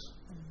place.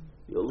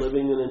 You're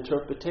living in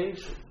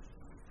interpretation.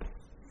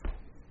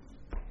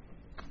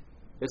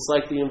 It's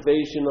like the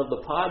invasion of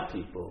the pod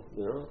people,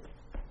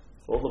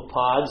 All the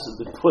pods have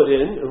been put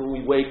in, and when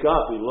we wake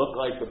up, we look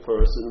like the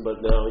person,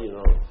 but now,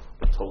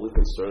 we're totally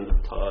concerned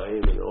with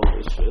time and all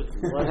this shit.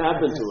 And what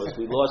happened to us?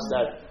 We lost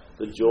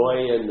the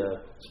joy and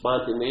the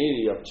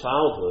spontaneity of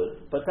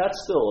childhood, but that's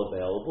still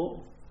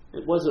available.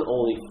 It wasn't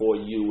only for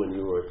you when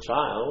you were a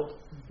child.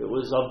 It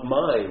was of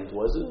mind,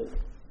 wasn't it?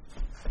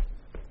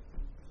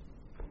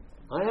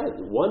 I had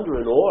wonder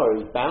and awe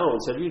and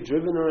balance. Have you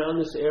driven around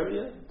this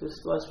area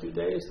this last few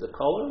days? The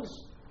colors?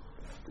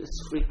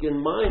 It's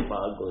freaking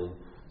mind-boggling.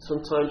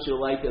 Sometimes you're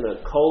like in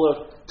a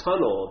color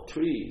tunnel of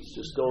trees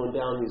just going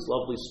down these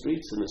lovely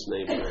streets in this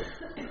neighborhood.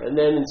 And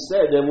then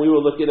then we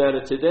were looking at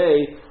it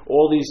today,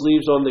 all these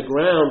leaves on the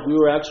ground, we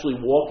were actually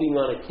walking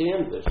on a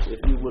canvas. If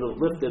you would have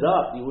lifted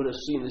up, you would have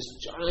seen this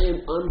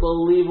giant,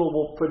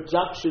 unbelievable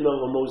production of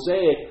a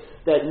mosaic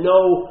that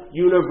no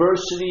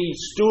university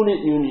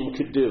student union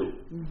could do.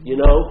 You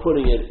know,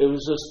 putting it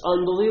was just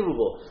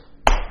unbelievable.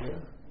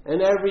 Yeah. And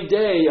every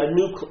day a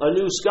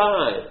new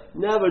sky.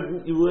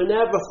 You were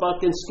never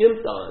fucking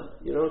skimped on,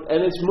 you know.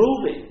 And it's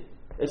moving.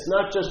 It's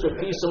not just a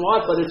piece of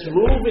art, but it's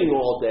moving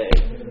all day.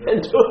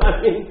 And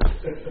I mean,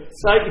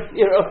 it's like,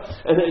 you know.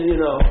 And then, you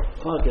know,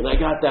 fucking, I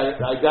got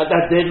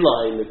that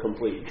deadline to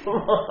complete. Come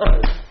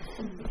on,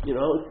 you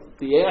know.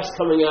 The ass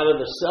coming out of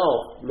the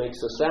self makes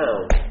a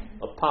sound,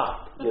 a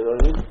pop. You know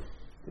what I mean?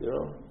 You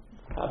know.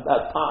 How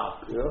about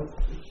pop, you know?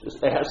 This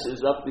ass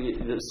is up the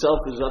self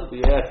is up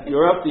the ass.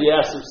 You're up the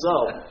ass of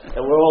self.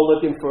 And we're all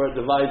looking for a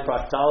divine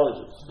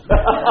proctologist.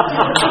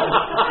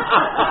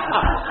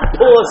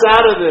 Pull us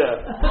out of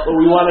there. But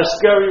we want to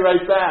scurry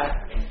right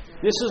back.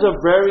 This is a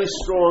very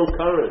strong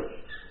current,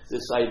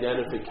 this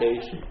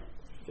identification.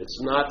 It's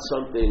not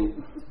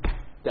something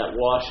that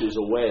washes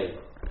away.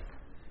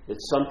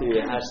 It's something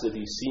that has to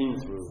be seen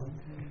through.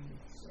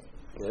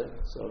 Yeah,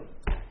 so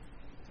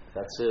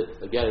that's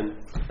it. Again.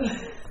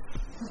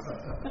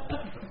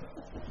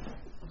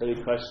 Any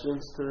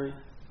questions today?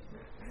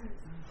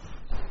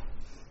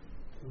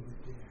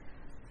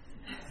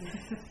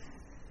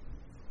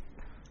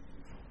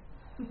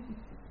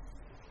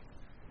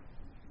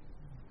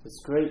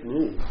 It's great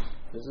news,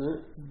 isn't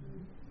it?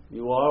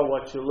 You are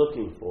what you're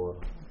looking for.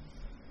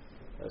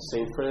 As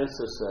St.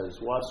 Francis says,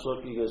 what's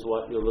looking is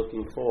what you're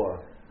looking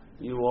for.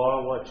 You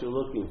are what you're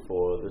looking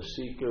for. The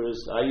seeker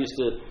is...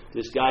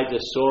 This guy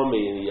just saw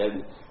me,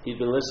 and he'd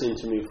been listening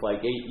to me for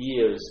like 8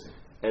 years,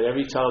 and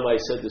every time I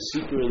said the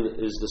seeker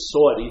is the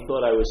sword, he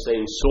thought I was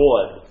saying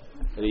sword.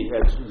 And he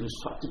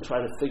was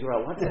trying to figure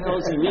out, what the hell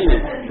is he meaning?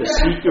 The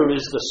seeker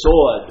is the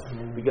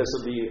sword, because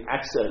of the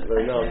accent.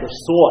 Right now, the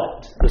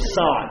sword, the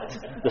sot.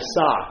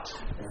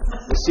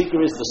 The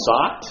seeker is the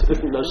sot? The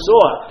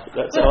sword.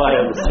 That's how I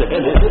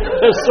understand it.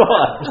 The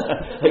sword.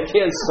 I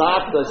can't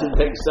sot, doesn't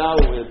take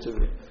sound weird to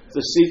me.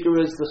 The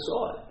seeker is the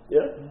sword.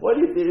 Yeah? What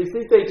do you think? Do you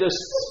think they just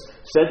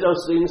said those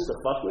things to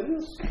fuck with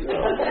us? You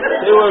know?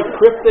 They were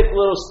cryptic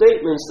little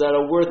statements that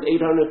are worth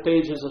 800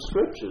 pages of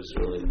scriptures,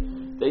 really.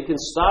 They can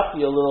stop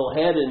your little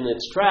head in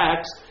its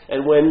tracks,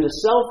 and when the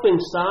selfing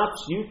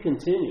stops, you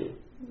continue.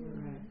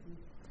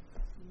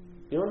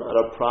 You're not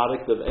a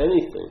product of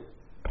anything.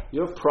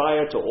 You're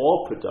prior to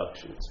all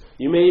productions.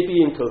 You may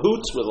be in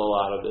cahoots with a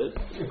lot of it,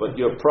 but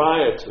you're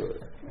prior to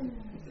it.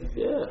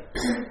 Yeah.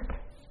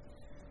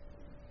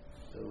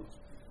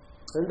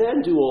 And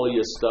then do all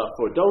your stuff,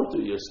 or don't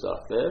do your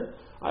stuff, man.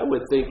 I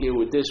would think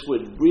this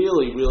would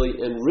really, really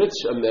enrich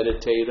a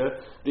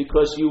meditator,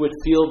 because you would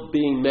feel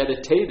being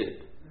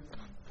meditated.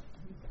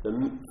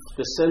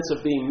 The sense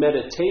of being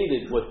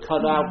meditated would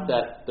cut out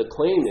the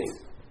claiming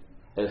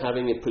and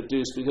having it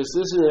produced, because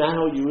isn't that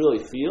how you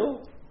really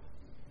feel?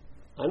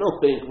 I don't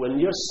think when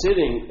you're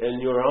sitting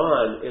and you're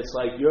on, it's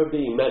like you're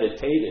being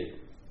meditated.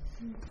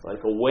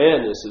 Like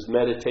awareness is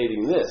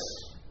meditating this.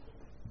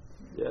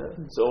 Yeah.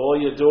 So all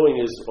you're doing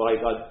is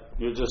like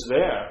you're just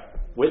there,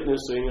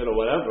 witnessing it or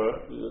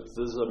whatever.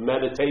 There's a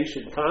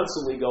meditation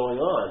constantly going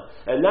on.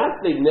 And that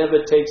thing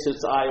never takes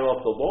its eye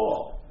off the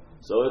ball.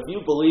 So if you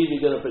believe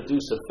you're going to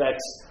produce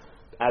effects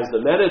as the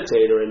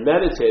meditator, and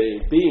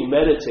being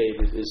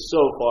meditated is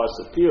so far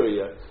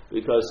superior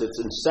because it's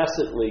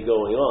incessantly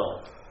going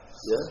on.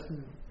 Yeah?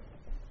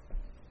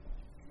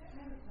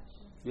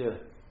 Yeah.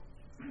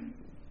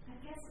 I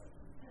guess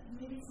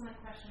maybe it's not a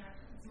question or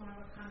it's more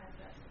of a comment,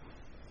 but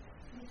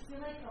I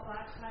feel like a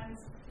lot of times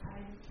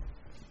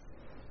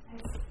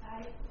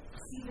I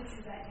see the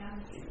truth, I am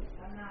the truth.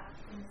 I'm not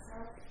in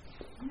myself.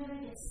 And then I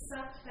get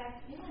sucked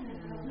back in, and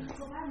I'm like,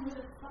 well, who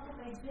the fuck have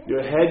I been?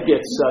 Your head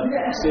gets sucked.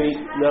 See,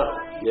 no,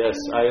 yes,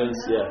 I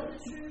understand.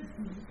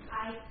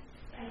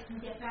 I can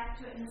get back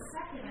to it in a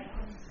second. I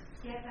can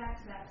get back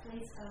to that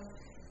place of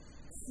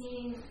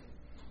seeing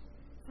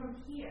from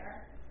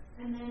here,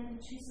 and then in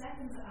 2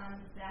 seconds I'm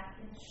back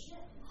in the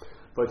shit.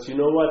 But you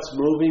know what's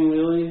moving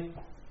really?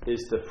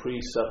 Is the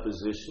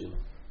presupposition.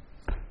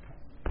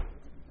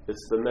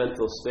 It's the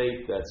mental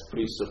state that's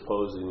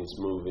presupposing it's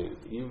moving.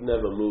 You've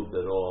never moved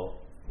at all.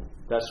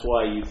 That's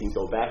why you can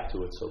go back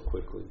to it so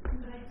quickly. But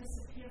I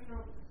disappear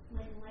for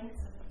like lengths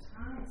of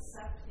time,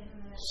 sucked in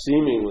the...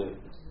 Seemingly.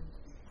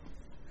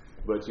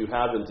 But you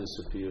haven't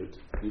disappeared.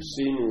 You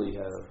seemingly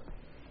have.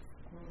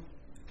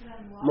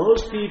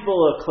 Most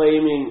people are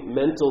claiming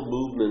mental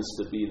movements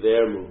to be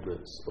their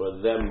movements,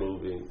 or them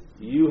moving.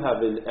 You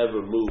haven't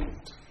ever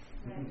moved.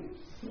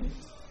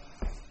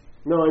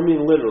 No, I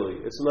mean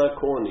literally. It's not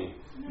corny.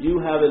 You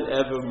haven't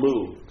ever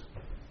moved.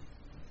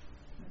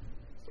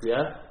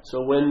 Yeah?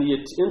 So when the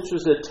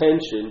interest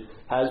attention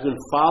has been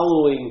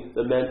following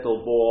the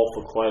mental ball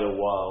for quite a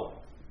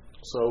while,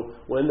 so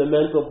when the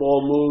mental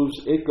ball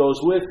moves, it goes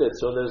with it.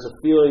 So there's a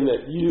feeling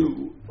that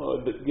you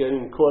are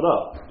getting caught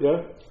up.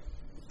 Yeah?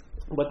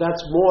 But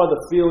that's more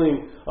the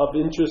feeling of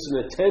interest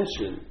and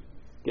attention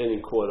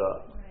getting caught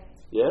up. Right.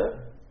 Yeah?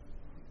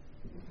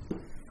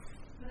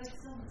 But I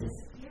still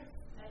disappear.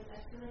 I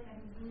feel like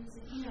I'm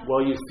losing,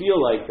 Well, you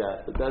feel like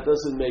that, but that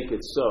doesn't make it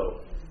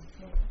so.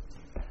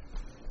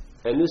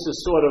 And this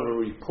is sort of a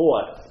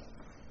report.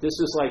 This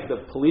is like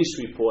the police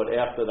report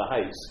after the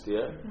heist,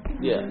 yeah?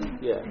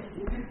 Yeah.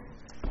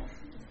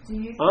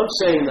 I'm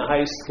saying the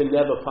heist can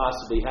never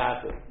possibly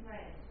happen.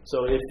 Right.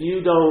 So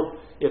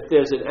if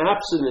there's an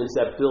abstinence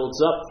that builds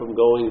up from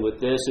going with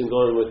this and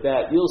going with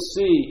that, you'll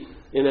see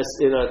in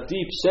a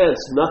deep sense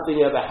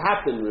nothing ever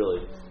happened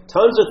really.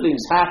 Tons of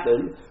things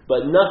happen,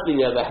 but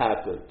nothing ever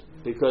happened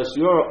because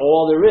you're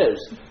all there is.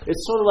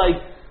 It's sort of like,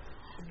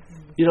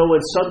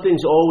 when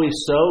something's always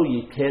so,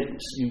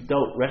 you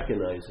don't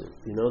recognize it.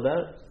 You know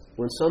that?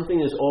 When something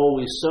is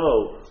always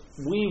so,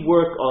 we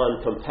work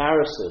on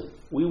comparison.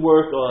 We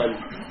work on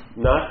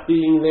not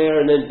being there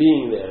and then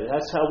being there.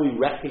 That's how we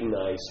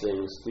recognize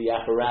things, the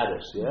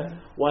apparatus, yeah?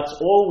 What's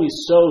always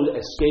so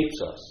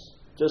escapes us.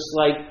 Just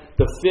like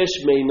the fish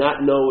may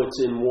not know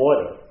it's in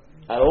water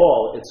at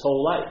all its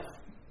whole life.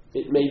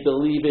 It may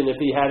believe if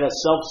he had a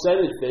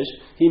self-centered fish,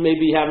 he may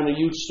be having a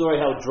huge story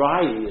how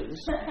dry he is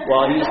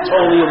while he's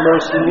totally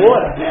immersed in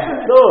water.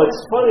 No,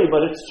 it's funny,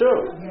 but it's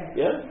true.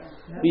 Yeah?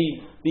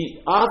 The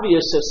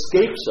obvious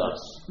escapes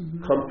us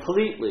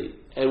completely,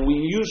 and we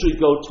usually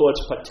go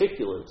towards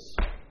particulars.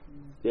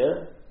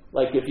 Yeah?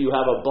 Like if you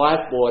have a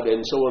blackboard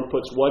and someone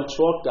puts one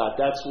chalk dot,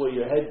 that's where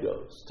your head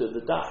goes, to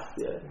the dot,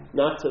 yeah?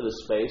 Not to the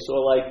space.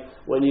 Or like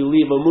when you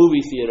leave a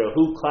movie theater,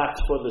 who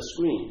claps for the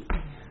screen?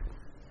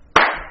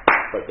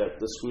 But that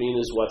the screen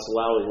is what's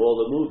allowing all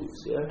the movies,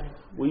 yeah?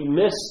 We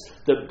miss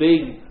the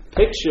big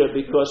picture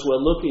because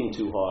we're looking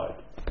too hard.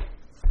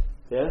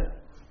 Yeah?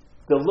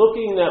 The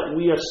looking that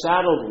we are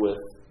saddled with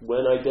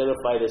when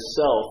identified as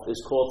self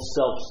is called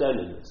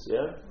self-centeredness,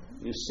 yeah?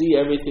 You see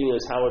everything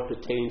as how it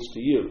pertains to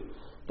you.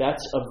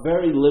 That's a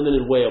very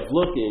limited way of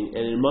looking,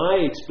 and in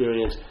my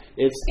experience,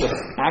 it's the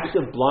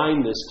active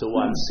blindness to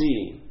what's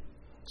seeing.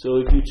 So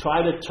if you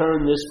try to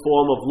turn this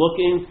form of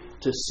looking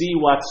to see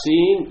what's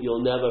seeing,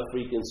 you'll never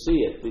freaking see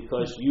it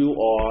because you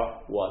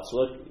are what's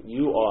looking.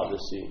 You are the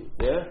seeing.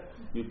 Yeah?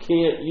 You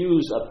can't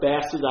use a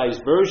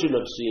bastardized version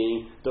of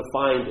seeing to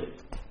find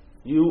it.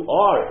 You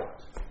are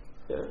it.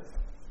 Yeah?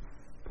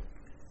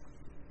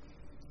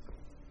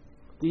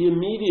 The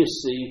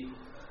immediacy.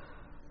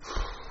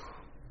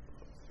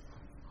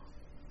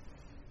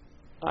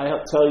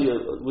 I'll tell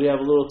you, we have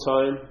a little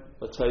time.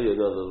 I'll tell you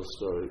another little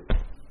story.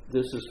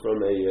 This is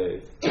from AA.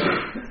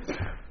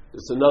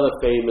 It's another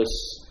famous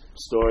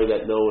story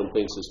that no one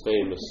thinks is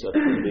famous except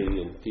for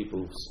me and people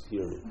who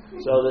hear me.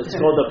 So it's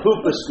called the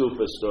Poopa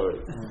Scoopa story.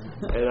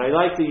 And I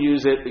like to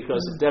use it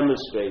because it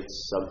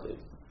demonstrates something.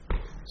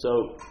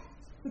 So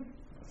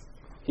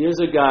here's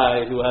a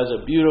guy who has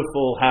a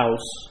beautiful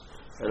house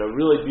and a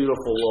really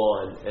beautiful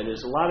lawn, and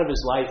a lot of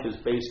his life is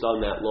based on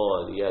that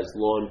lawn. He has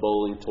lawn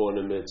bowling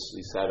tournaments.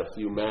 He's had a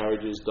few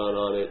marriages done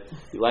on it.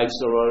 He likes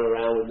to run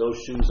around with no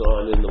shoes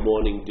on in the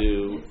morning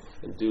dew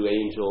and do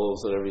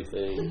angels and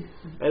everything.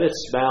 And it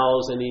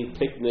smells, and he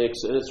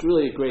picnics, and it's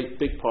really a great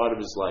big part of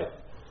his life.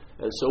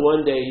 And so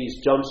one day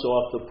he jumps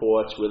off the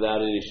porch without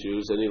any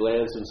shoes, and he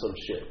lands in some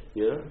shit,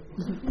 you know?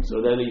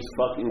 So then he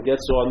fucking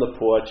gets on the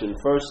porch, and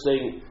first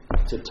thing,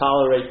 to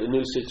tolerate the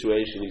new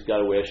situation, he's got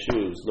to wear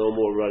shoes. No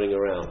more running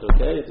around,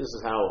 okay? This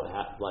is how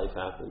life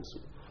happens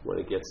when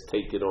it gets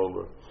taken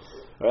over.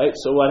 All right,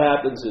 so what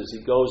happens is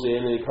he goes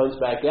in and he comes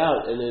back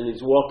out, and then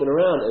he's walking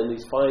around, and he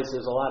finds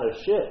there's a lot of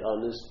shit on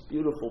this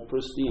beautiful,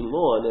 pristine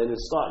lawn, and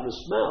it's starting to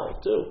smell,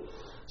 too.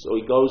 So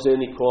he goes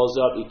in, he calls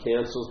up, he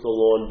cancels the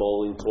lawn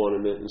bowling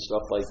tournament and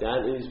stuff like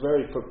that, and he's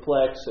very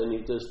perplexed, and he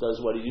just does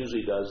what he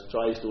usually does,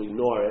 tries to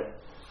ignore it.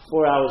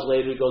 4 hours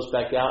later, he goes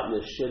back out, and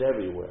there's shit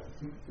everywhere.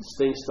 It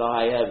stinks to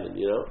high heaven,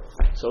 you know?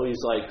 So he's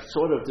like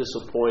sort of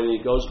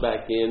disappointed. He goes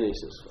back in, and he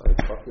says, I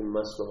fucking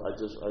messed up.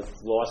 I've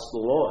lost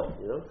the lawn,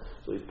 you know?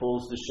 So he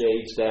pulls the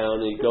shades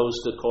down, and he goes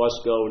to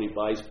Costco, and he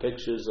buys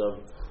pictures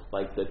of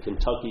like the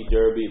Kentucky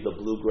Derby, the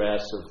bluegrass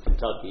of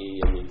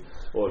Kentucky,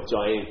 or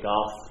giant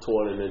golf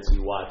tournaments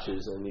he watches,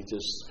 and he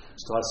just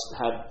starts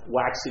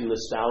waxing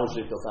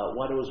nostalgic about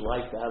what it was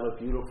like to have a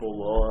beautiful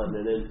lawn.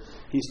 And then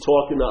he's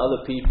talking to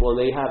other people,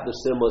 and they have the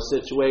similar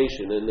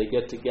situation, and they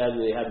get together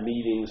and they have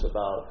meetings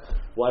about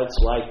what it's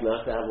like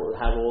not to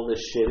have all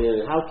this shit in,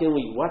 and how can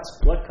we,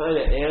 what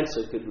kind of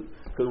answer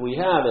could we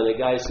have? And the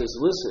guy says,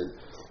 listen,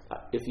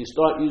 if you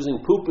start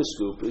using Poopa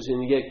Scoopers and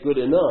you get good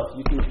enough,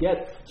 you can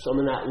get some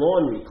of that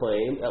lawn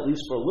reclaimed, at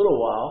least for a little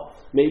while.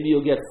 Maybe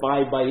you'll get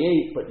 5 by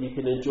 8, but you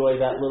can enjoy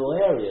that little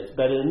area. It's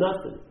better than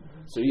nothing.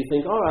 So you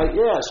think, all right,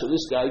 yeah, so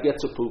this guy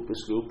gets a Poopa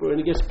Scooper, and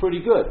he gets pretty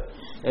good.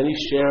 And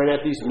he's sharing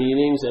at these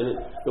meetings, and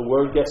the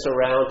word gets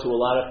around to a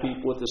lot of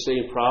people with the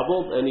same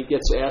problem, and he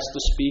gets asked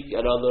to speak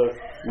at other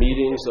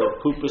meetings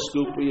of Poopa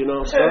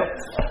Scoopa, stuff.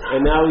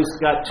 And now he's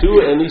got two,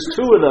 and he's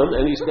two of them,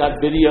 and he's got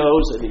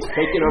videos, and he's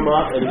picking them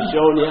up, and he's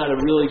showing you how to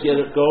really get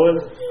it going.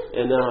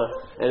 And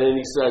then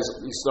he starts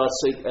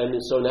saying, and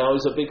so now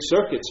he's a big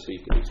circuit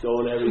speaker. He's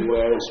going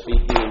everywhere and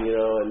speaking,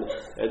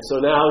 and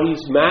so now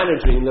he's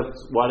managing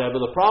whatever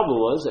the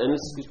problem was, and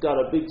he's got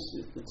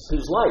it's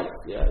his life.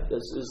 Yeah,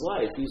 that's his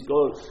life. He's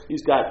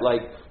got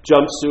like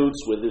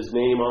jumpsuits with his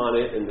name on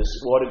it, and this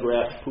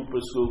autographed Poopa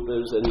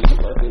Scoopas, and he's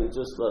fucking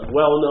just a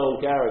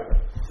well-known character.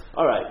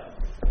 All right.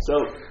 So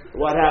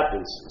what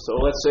happens? So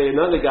let's say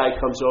another guy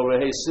comes over,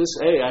 hey,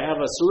 I have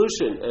a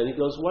solution. And he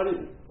goes,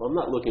 I'm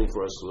not looking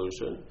for a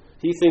solution.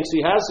 He thinks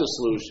he has a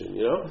solution,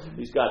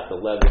 He's got the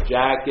leather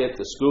jacket,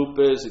 the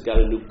scoopers, he's got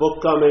a new book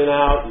coming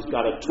out, he's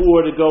got a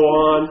tour to go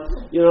on,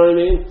 you know what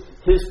I mean?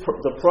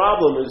 The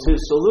problem is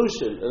his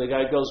solution. And the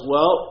guy goes,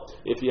 well,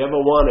 if you ever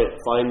want it,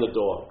 find the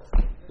dog.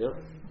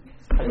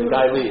 And the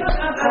guy leaves.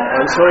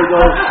 And so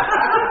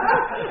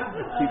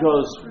he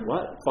goes,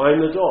 what?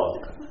 Find the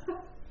dog.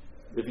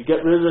 If you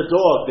get rid of the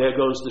dog, there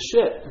goes the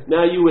shit.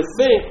 Now you would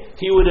think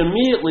he would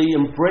immediately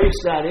embrace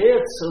that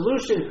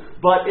solution,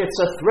 but it's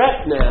a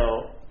threat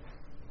now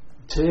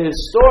to his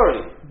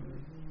story.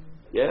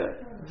 Yeah?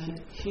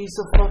 He's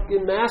a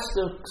fucking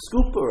master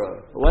scooper,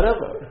 or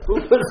whatever.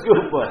 Poopa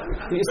Scooper.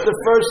 He's the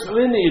first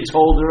lineage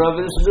holder of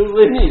his new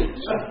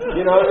lineage.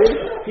 You know what I mean?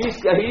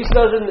 He's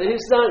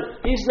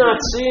not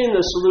seeing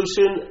the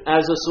solution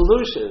as a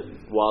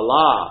solution.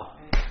 Voila.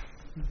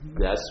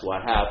 That's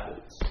what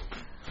happens.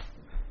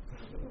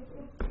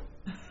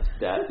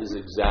 That is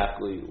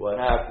exactly what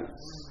happens.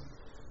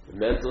 The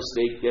mental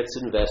state gets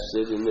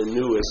invested in the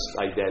newest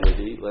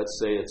identity, let's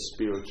say it's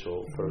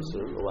spiritual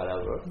person or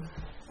whatever,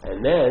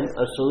 and then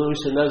a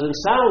solution doesn't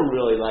sound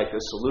really like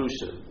a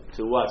solution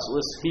to what's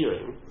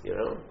hearing,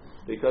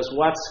 because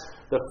what's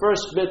the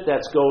first bit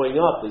that's going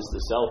up is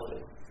the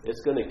selfing.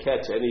 It's going to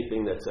catch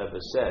anything that's ever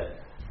said.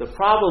 The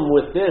problem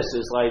with this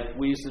is like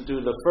we used to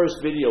do, the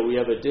first video we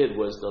ever did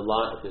was the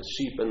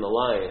sheep and the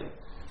lion.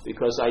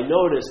 Because I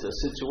noticed the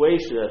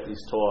situation at these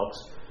talks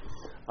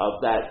of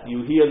that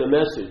you hear the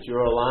message,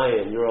 you're a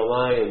lion, you're a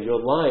lion,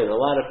 you're a lion. A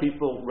lot of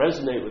people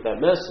resonate with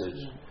that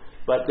message.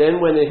 But then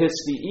when it hits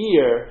the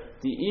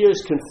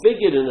ear's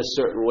configured in a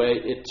certain way,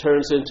 it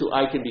turns into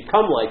I can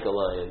become like a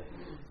lion.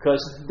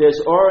 Because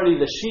there's already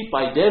the sheep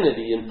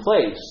identity in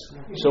place.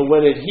 So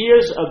when it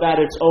hears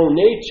about its own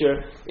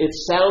nature, it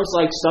sounds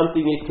like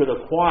something it could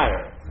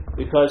acquire.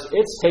 Because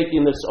it's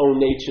taking its own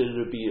nature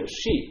to be a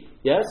sheep.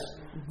 Yes?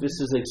 This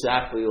is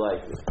exactly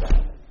like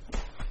that.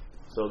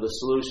 So the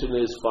solution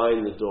is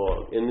find the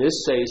dog. In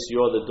this case,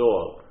 you're the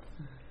dog.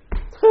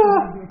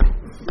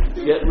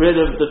 Get rid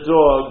of the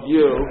dog,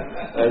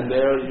 and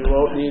there you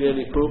won't need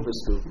any Poopa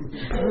Scoopas.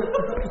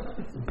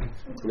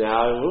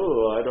 Now,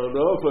 I don't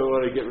know if I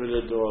want to get rid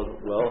of the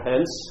dog. Well,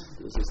 hence,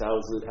 this is how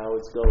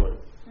it's going.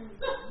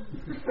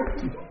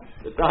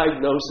 The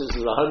diagnosis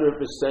is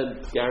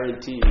 100%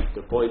 guaranteed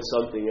to point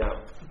something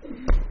out.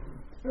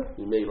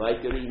 You may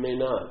like it or you may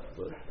not,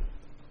 but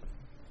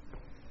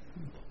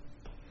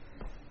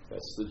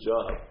that's the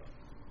job.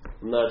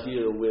 I'm not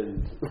here to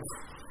win.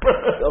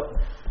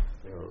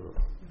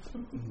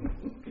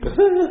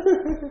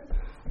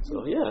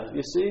 So yeah,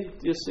 you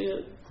see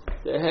it?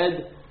 The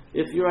head,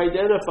 if you're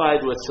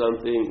identified with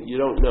something, you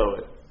don't know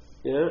it.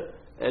 Yeah?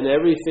 And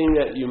everything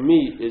that you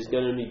meet is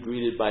going to be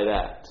greeted by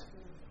that.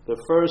 The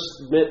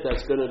first myth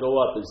that's going to go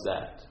up is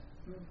that.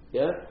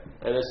 Yeah?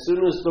 And as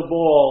soon as the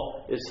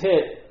ball is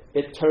hit,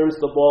 it turns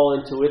the ball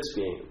into its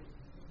game.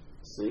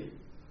 See?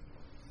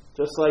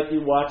 Just like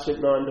you watch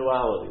it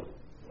non-duality.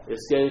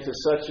 It's getting to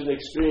such an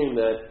extreme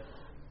that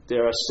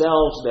there are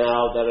selves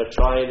now that are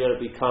trying to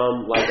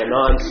become like a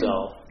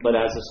non-self, but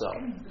as a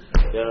self.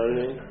 You know what I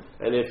mean?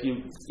 And if you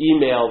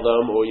email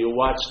them or you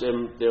watch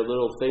them, their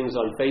little things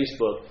on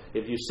Facebook,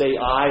 if you say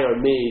I or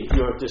me,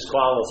 you're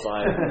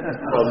disqualified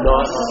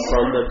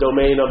from the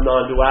domain of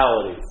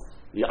non-duality.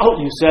 You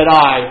said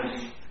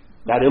I.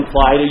 That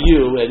imply to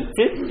you, and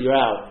you're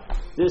out.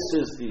 This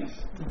is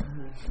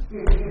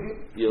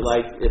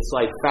it's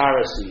like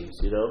Pharisees,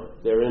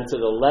 They're into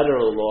the letter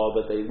of the law,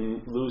 but they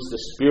lose the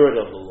spirit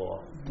of the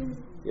law.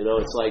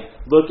 It's like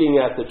looking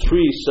at the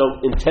tree so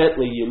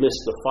intently you miss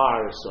the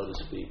forest, so to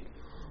speak.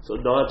 So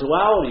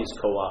non-duality is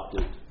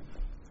co-opted.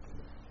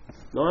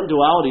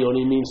 Non-duality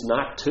only means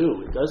not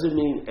two. It doesn't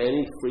mean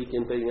any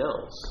freaking thing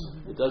else.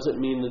 It doesn't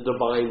mean the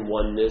divine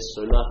oneness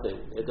or nothing.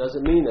 It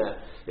doesn't mean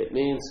that. It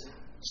means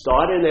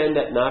start and end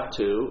at not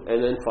two,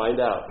 and then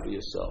find out for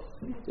yourself.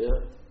 Yeah.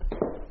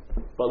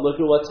 But look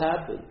at what's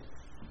happened.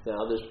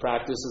 Now there's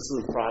practices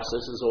and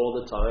processes all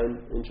the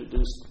time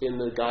introduced in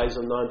the guise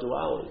of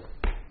non-duality.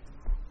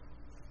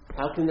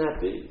 How can that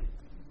be?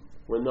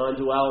 When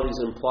non-duality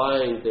is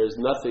implying there's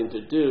nothing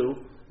to do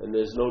and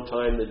there's no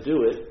time to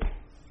do it,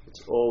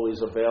 it's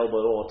always available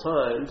at all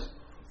times,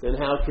 then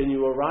how can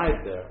you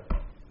arrive there?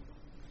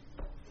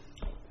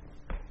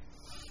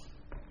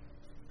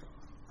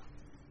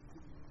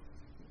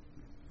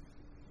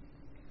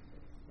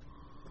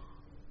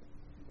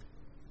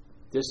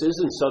 This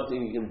isn't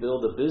something you can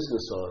build a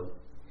business on.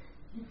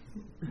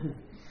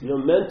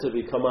 You're meant to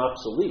become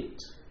obsolete.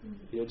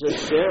 You're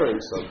just sharing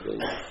something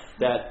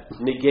that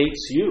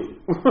negates you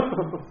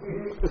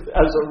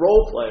as a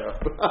role player.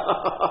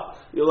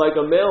 You're like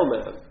a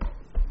mailman,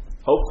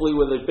 hopefully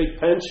with a big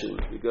pension,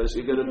 because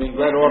you're going to be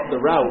let off the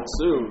route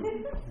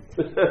soon.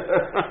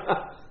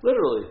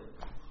 Literally.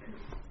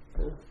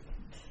 Yeah.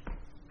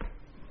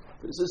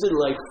 This isn't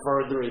like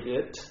furthering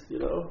it, you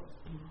know.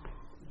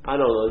 I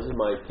don't know, these are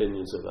my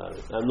opinions about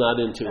it. I'm not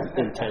into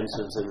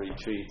intensives and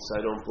retreats.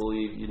 I don't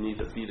believe you need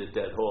to beat a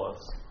dead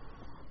horse.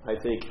 I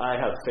think I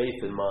have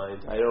faith in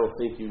mind. I don't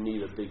think you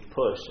need a big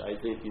push. I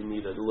think you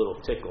need a little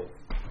tickle.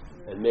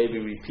 And maybe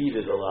repeat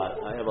it a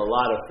lot. I have a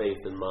lot of faith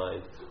in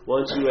mind.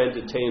 Once you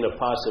entertain a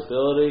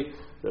possibility,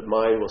 the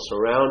mind will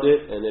surround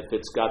it, and if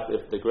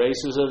the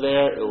graces are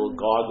there, it will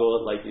gargle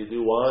it like you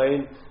do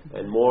wine,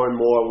 and more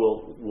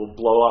will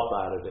blow up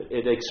out of it.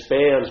 It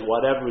expands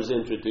whatever is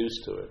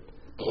introduced to it.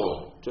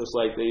 Just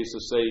like they used to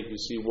say, if you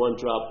see one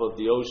drop of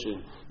the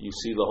ocean, you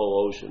see the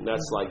whole ocean.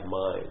 That's like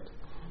mind.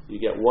 You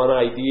get one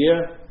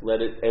idea,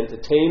 let it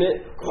entertain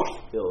it,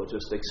 it'll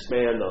just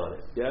expand on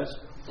it. Yes?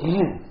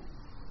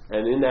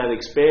 And in that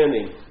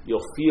expanding, you'll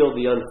feel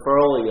the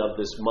unfurling of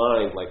this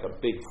mind like a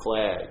big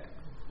flag.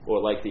 Or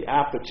like the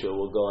aperture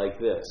will go like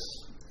this.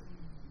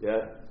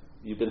 Yeah?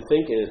 You've been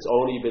thinking it's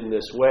only been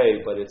this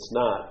way, but it's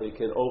not. It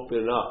can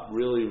open up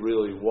really,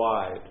 really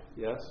wide.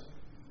 Yes?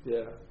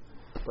 Yeah.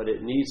 But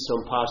it needs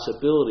some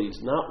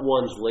possibilities, not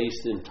ones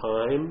laced in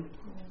time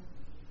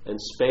and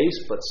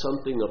space, but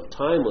something of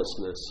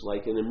timelessness,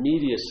 like an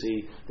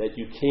immediacy that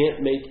you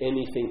can't make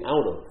anything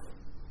out of.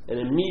 An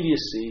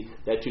immediacy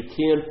that you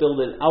can't build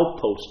an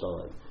outpost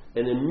on.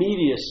 An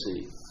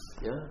immediacy.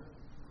 Yeah?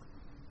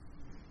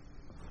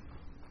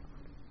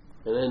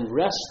 And then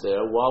rest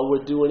there while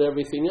we're doing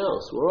everything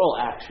else. We're all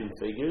action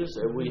figures,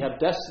 and we have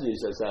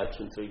destinies as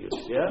action figures.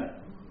 Yeah?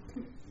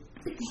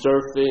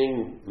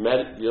 Surfing,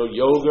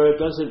 yoga, it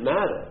doesn't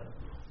matter.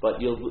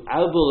 But you'll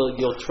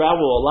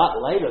travel a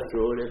lot lighter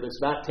through it if it's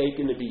not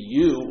taken to be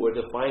you or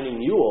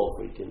defining you all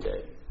freaking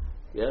day.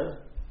 Yeah?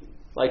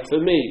 Like for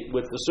me,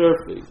 with the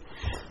surfing,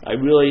 I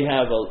really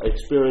have an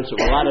experience of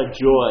a lot of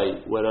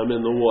joy when I'm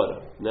in the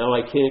water. Now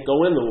I can't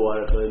go in the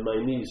water because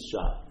my knee's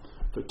shot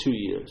for 2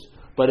 years.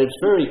 But it's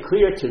very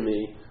clear to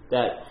me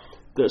that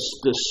the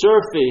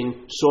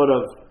surfing sort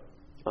of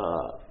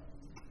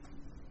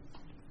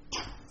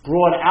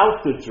brought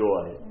out the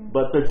joy,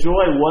 but the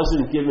joy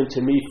wasn't given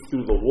to me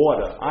through the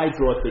water. I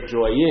brought the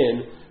joy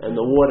in, and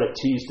the water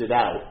teased it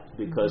out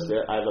because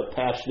I have a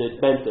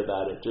passionate bent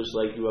about it, just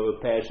like you have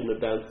a passion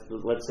about,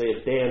 let's say,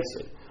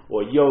 dancing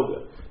or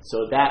yoga.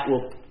 So that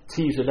will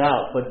tease it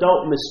out, but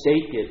don't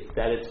mistake it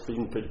that it's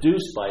being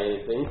produced by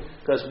anything,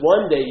 because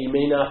one day you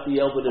may not be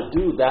able to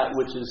do that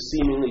which is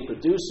seemingly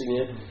producing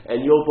it,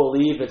 and you'll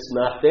believe it's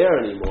not there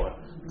anymore.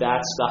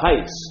 That's the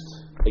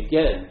heist.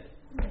 Again.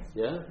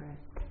 Yeah?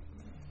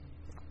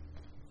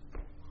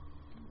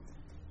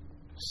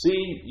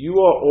 See, you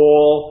are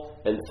all,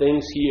 and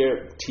things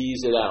here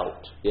tease it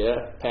out. Yeah?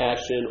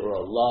 Passion or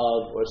a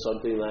love or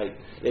something like,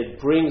 it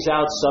brings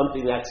out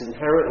something that's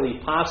inherently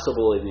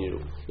possible in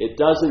you. It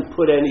doesn't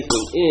put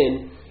anything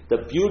in.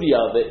 The beauty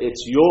of it,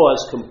 it's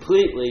yours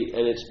completely,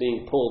 and it's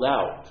being pulled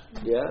out.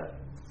 Yeah?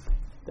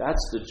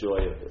 That's the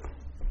joy of it.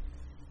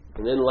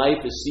 And then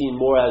life is seen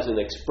more as an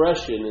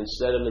expression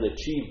instead of an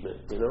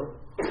achievement, you know?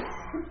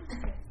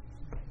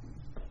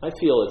 I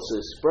feel it's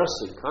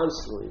expressing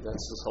constantly.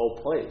 That's this whole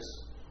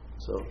place.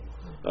 So,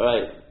 all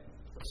right,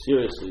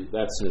 seriously,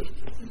 that's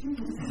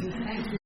it.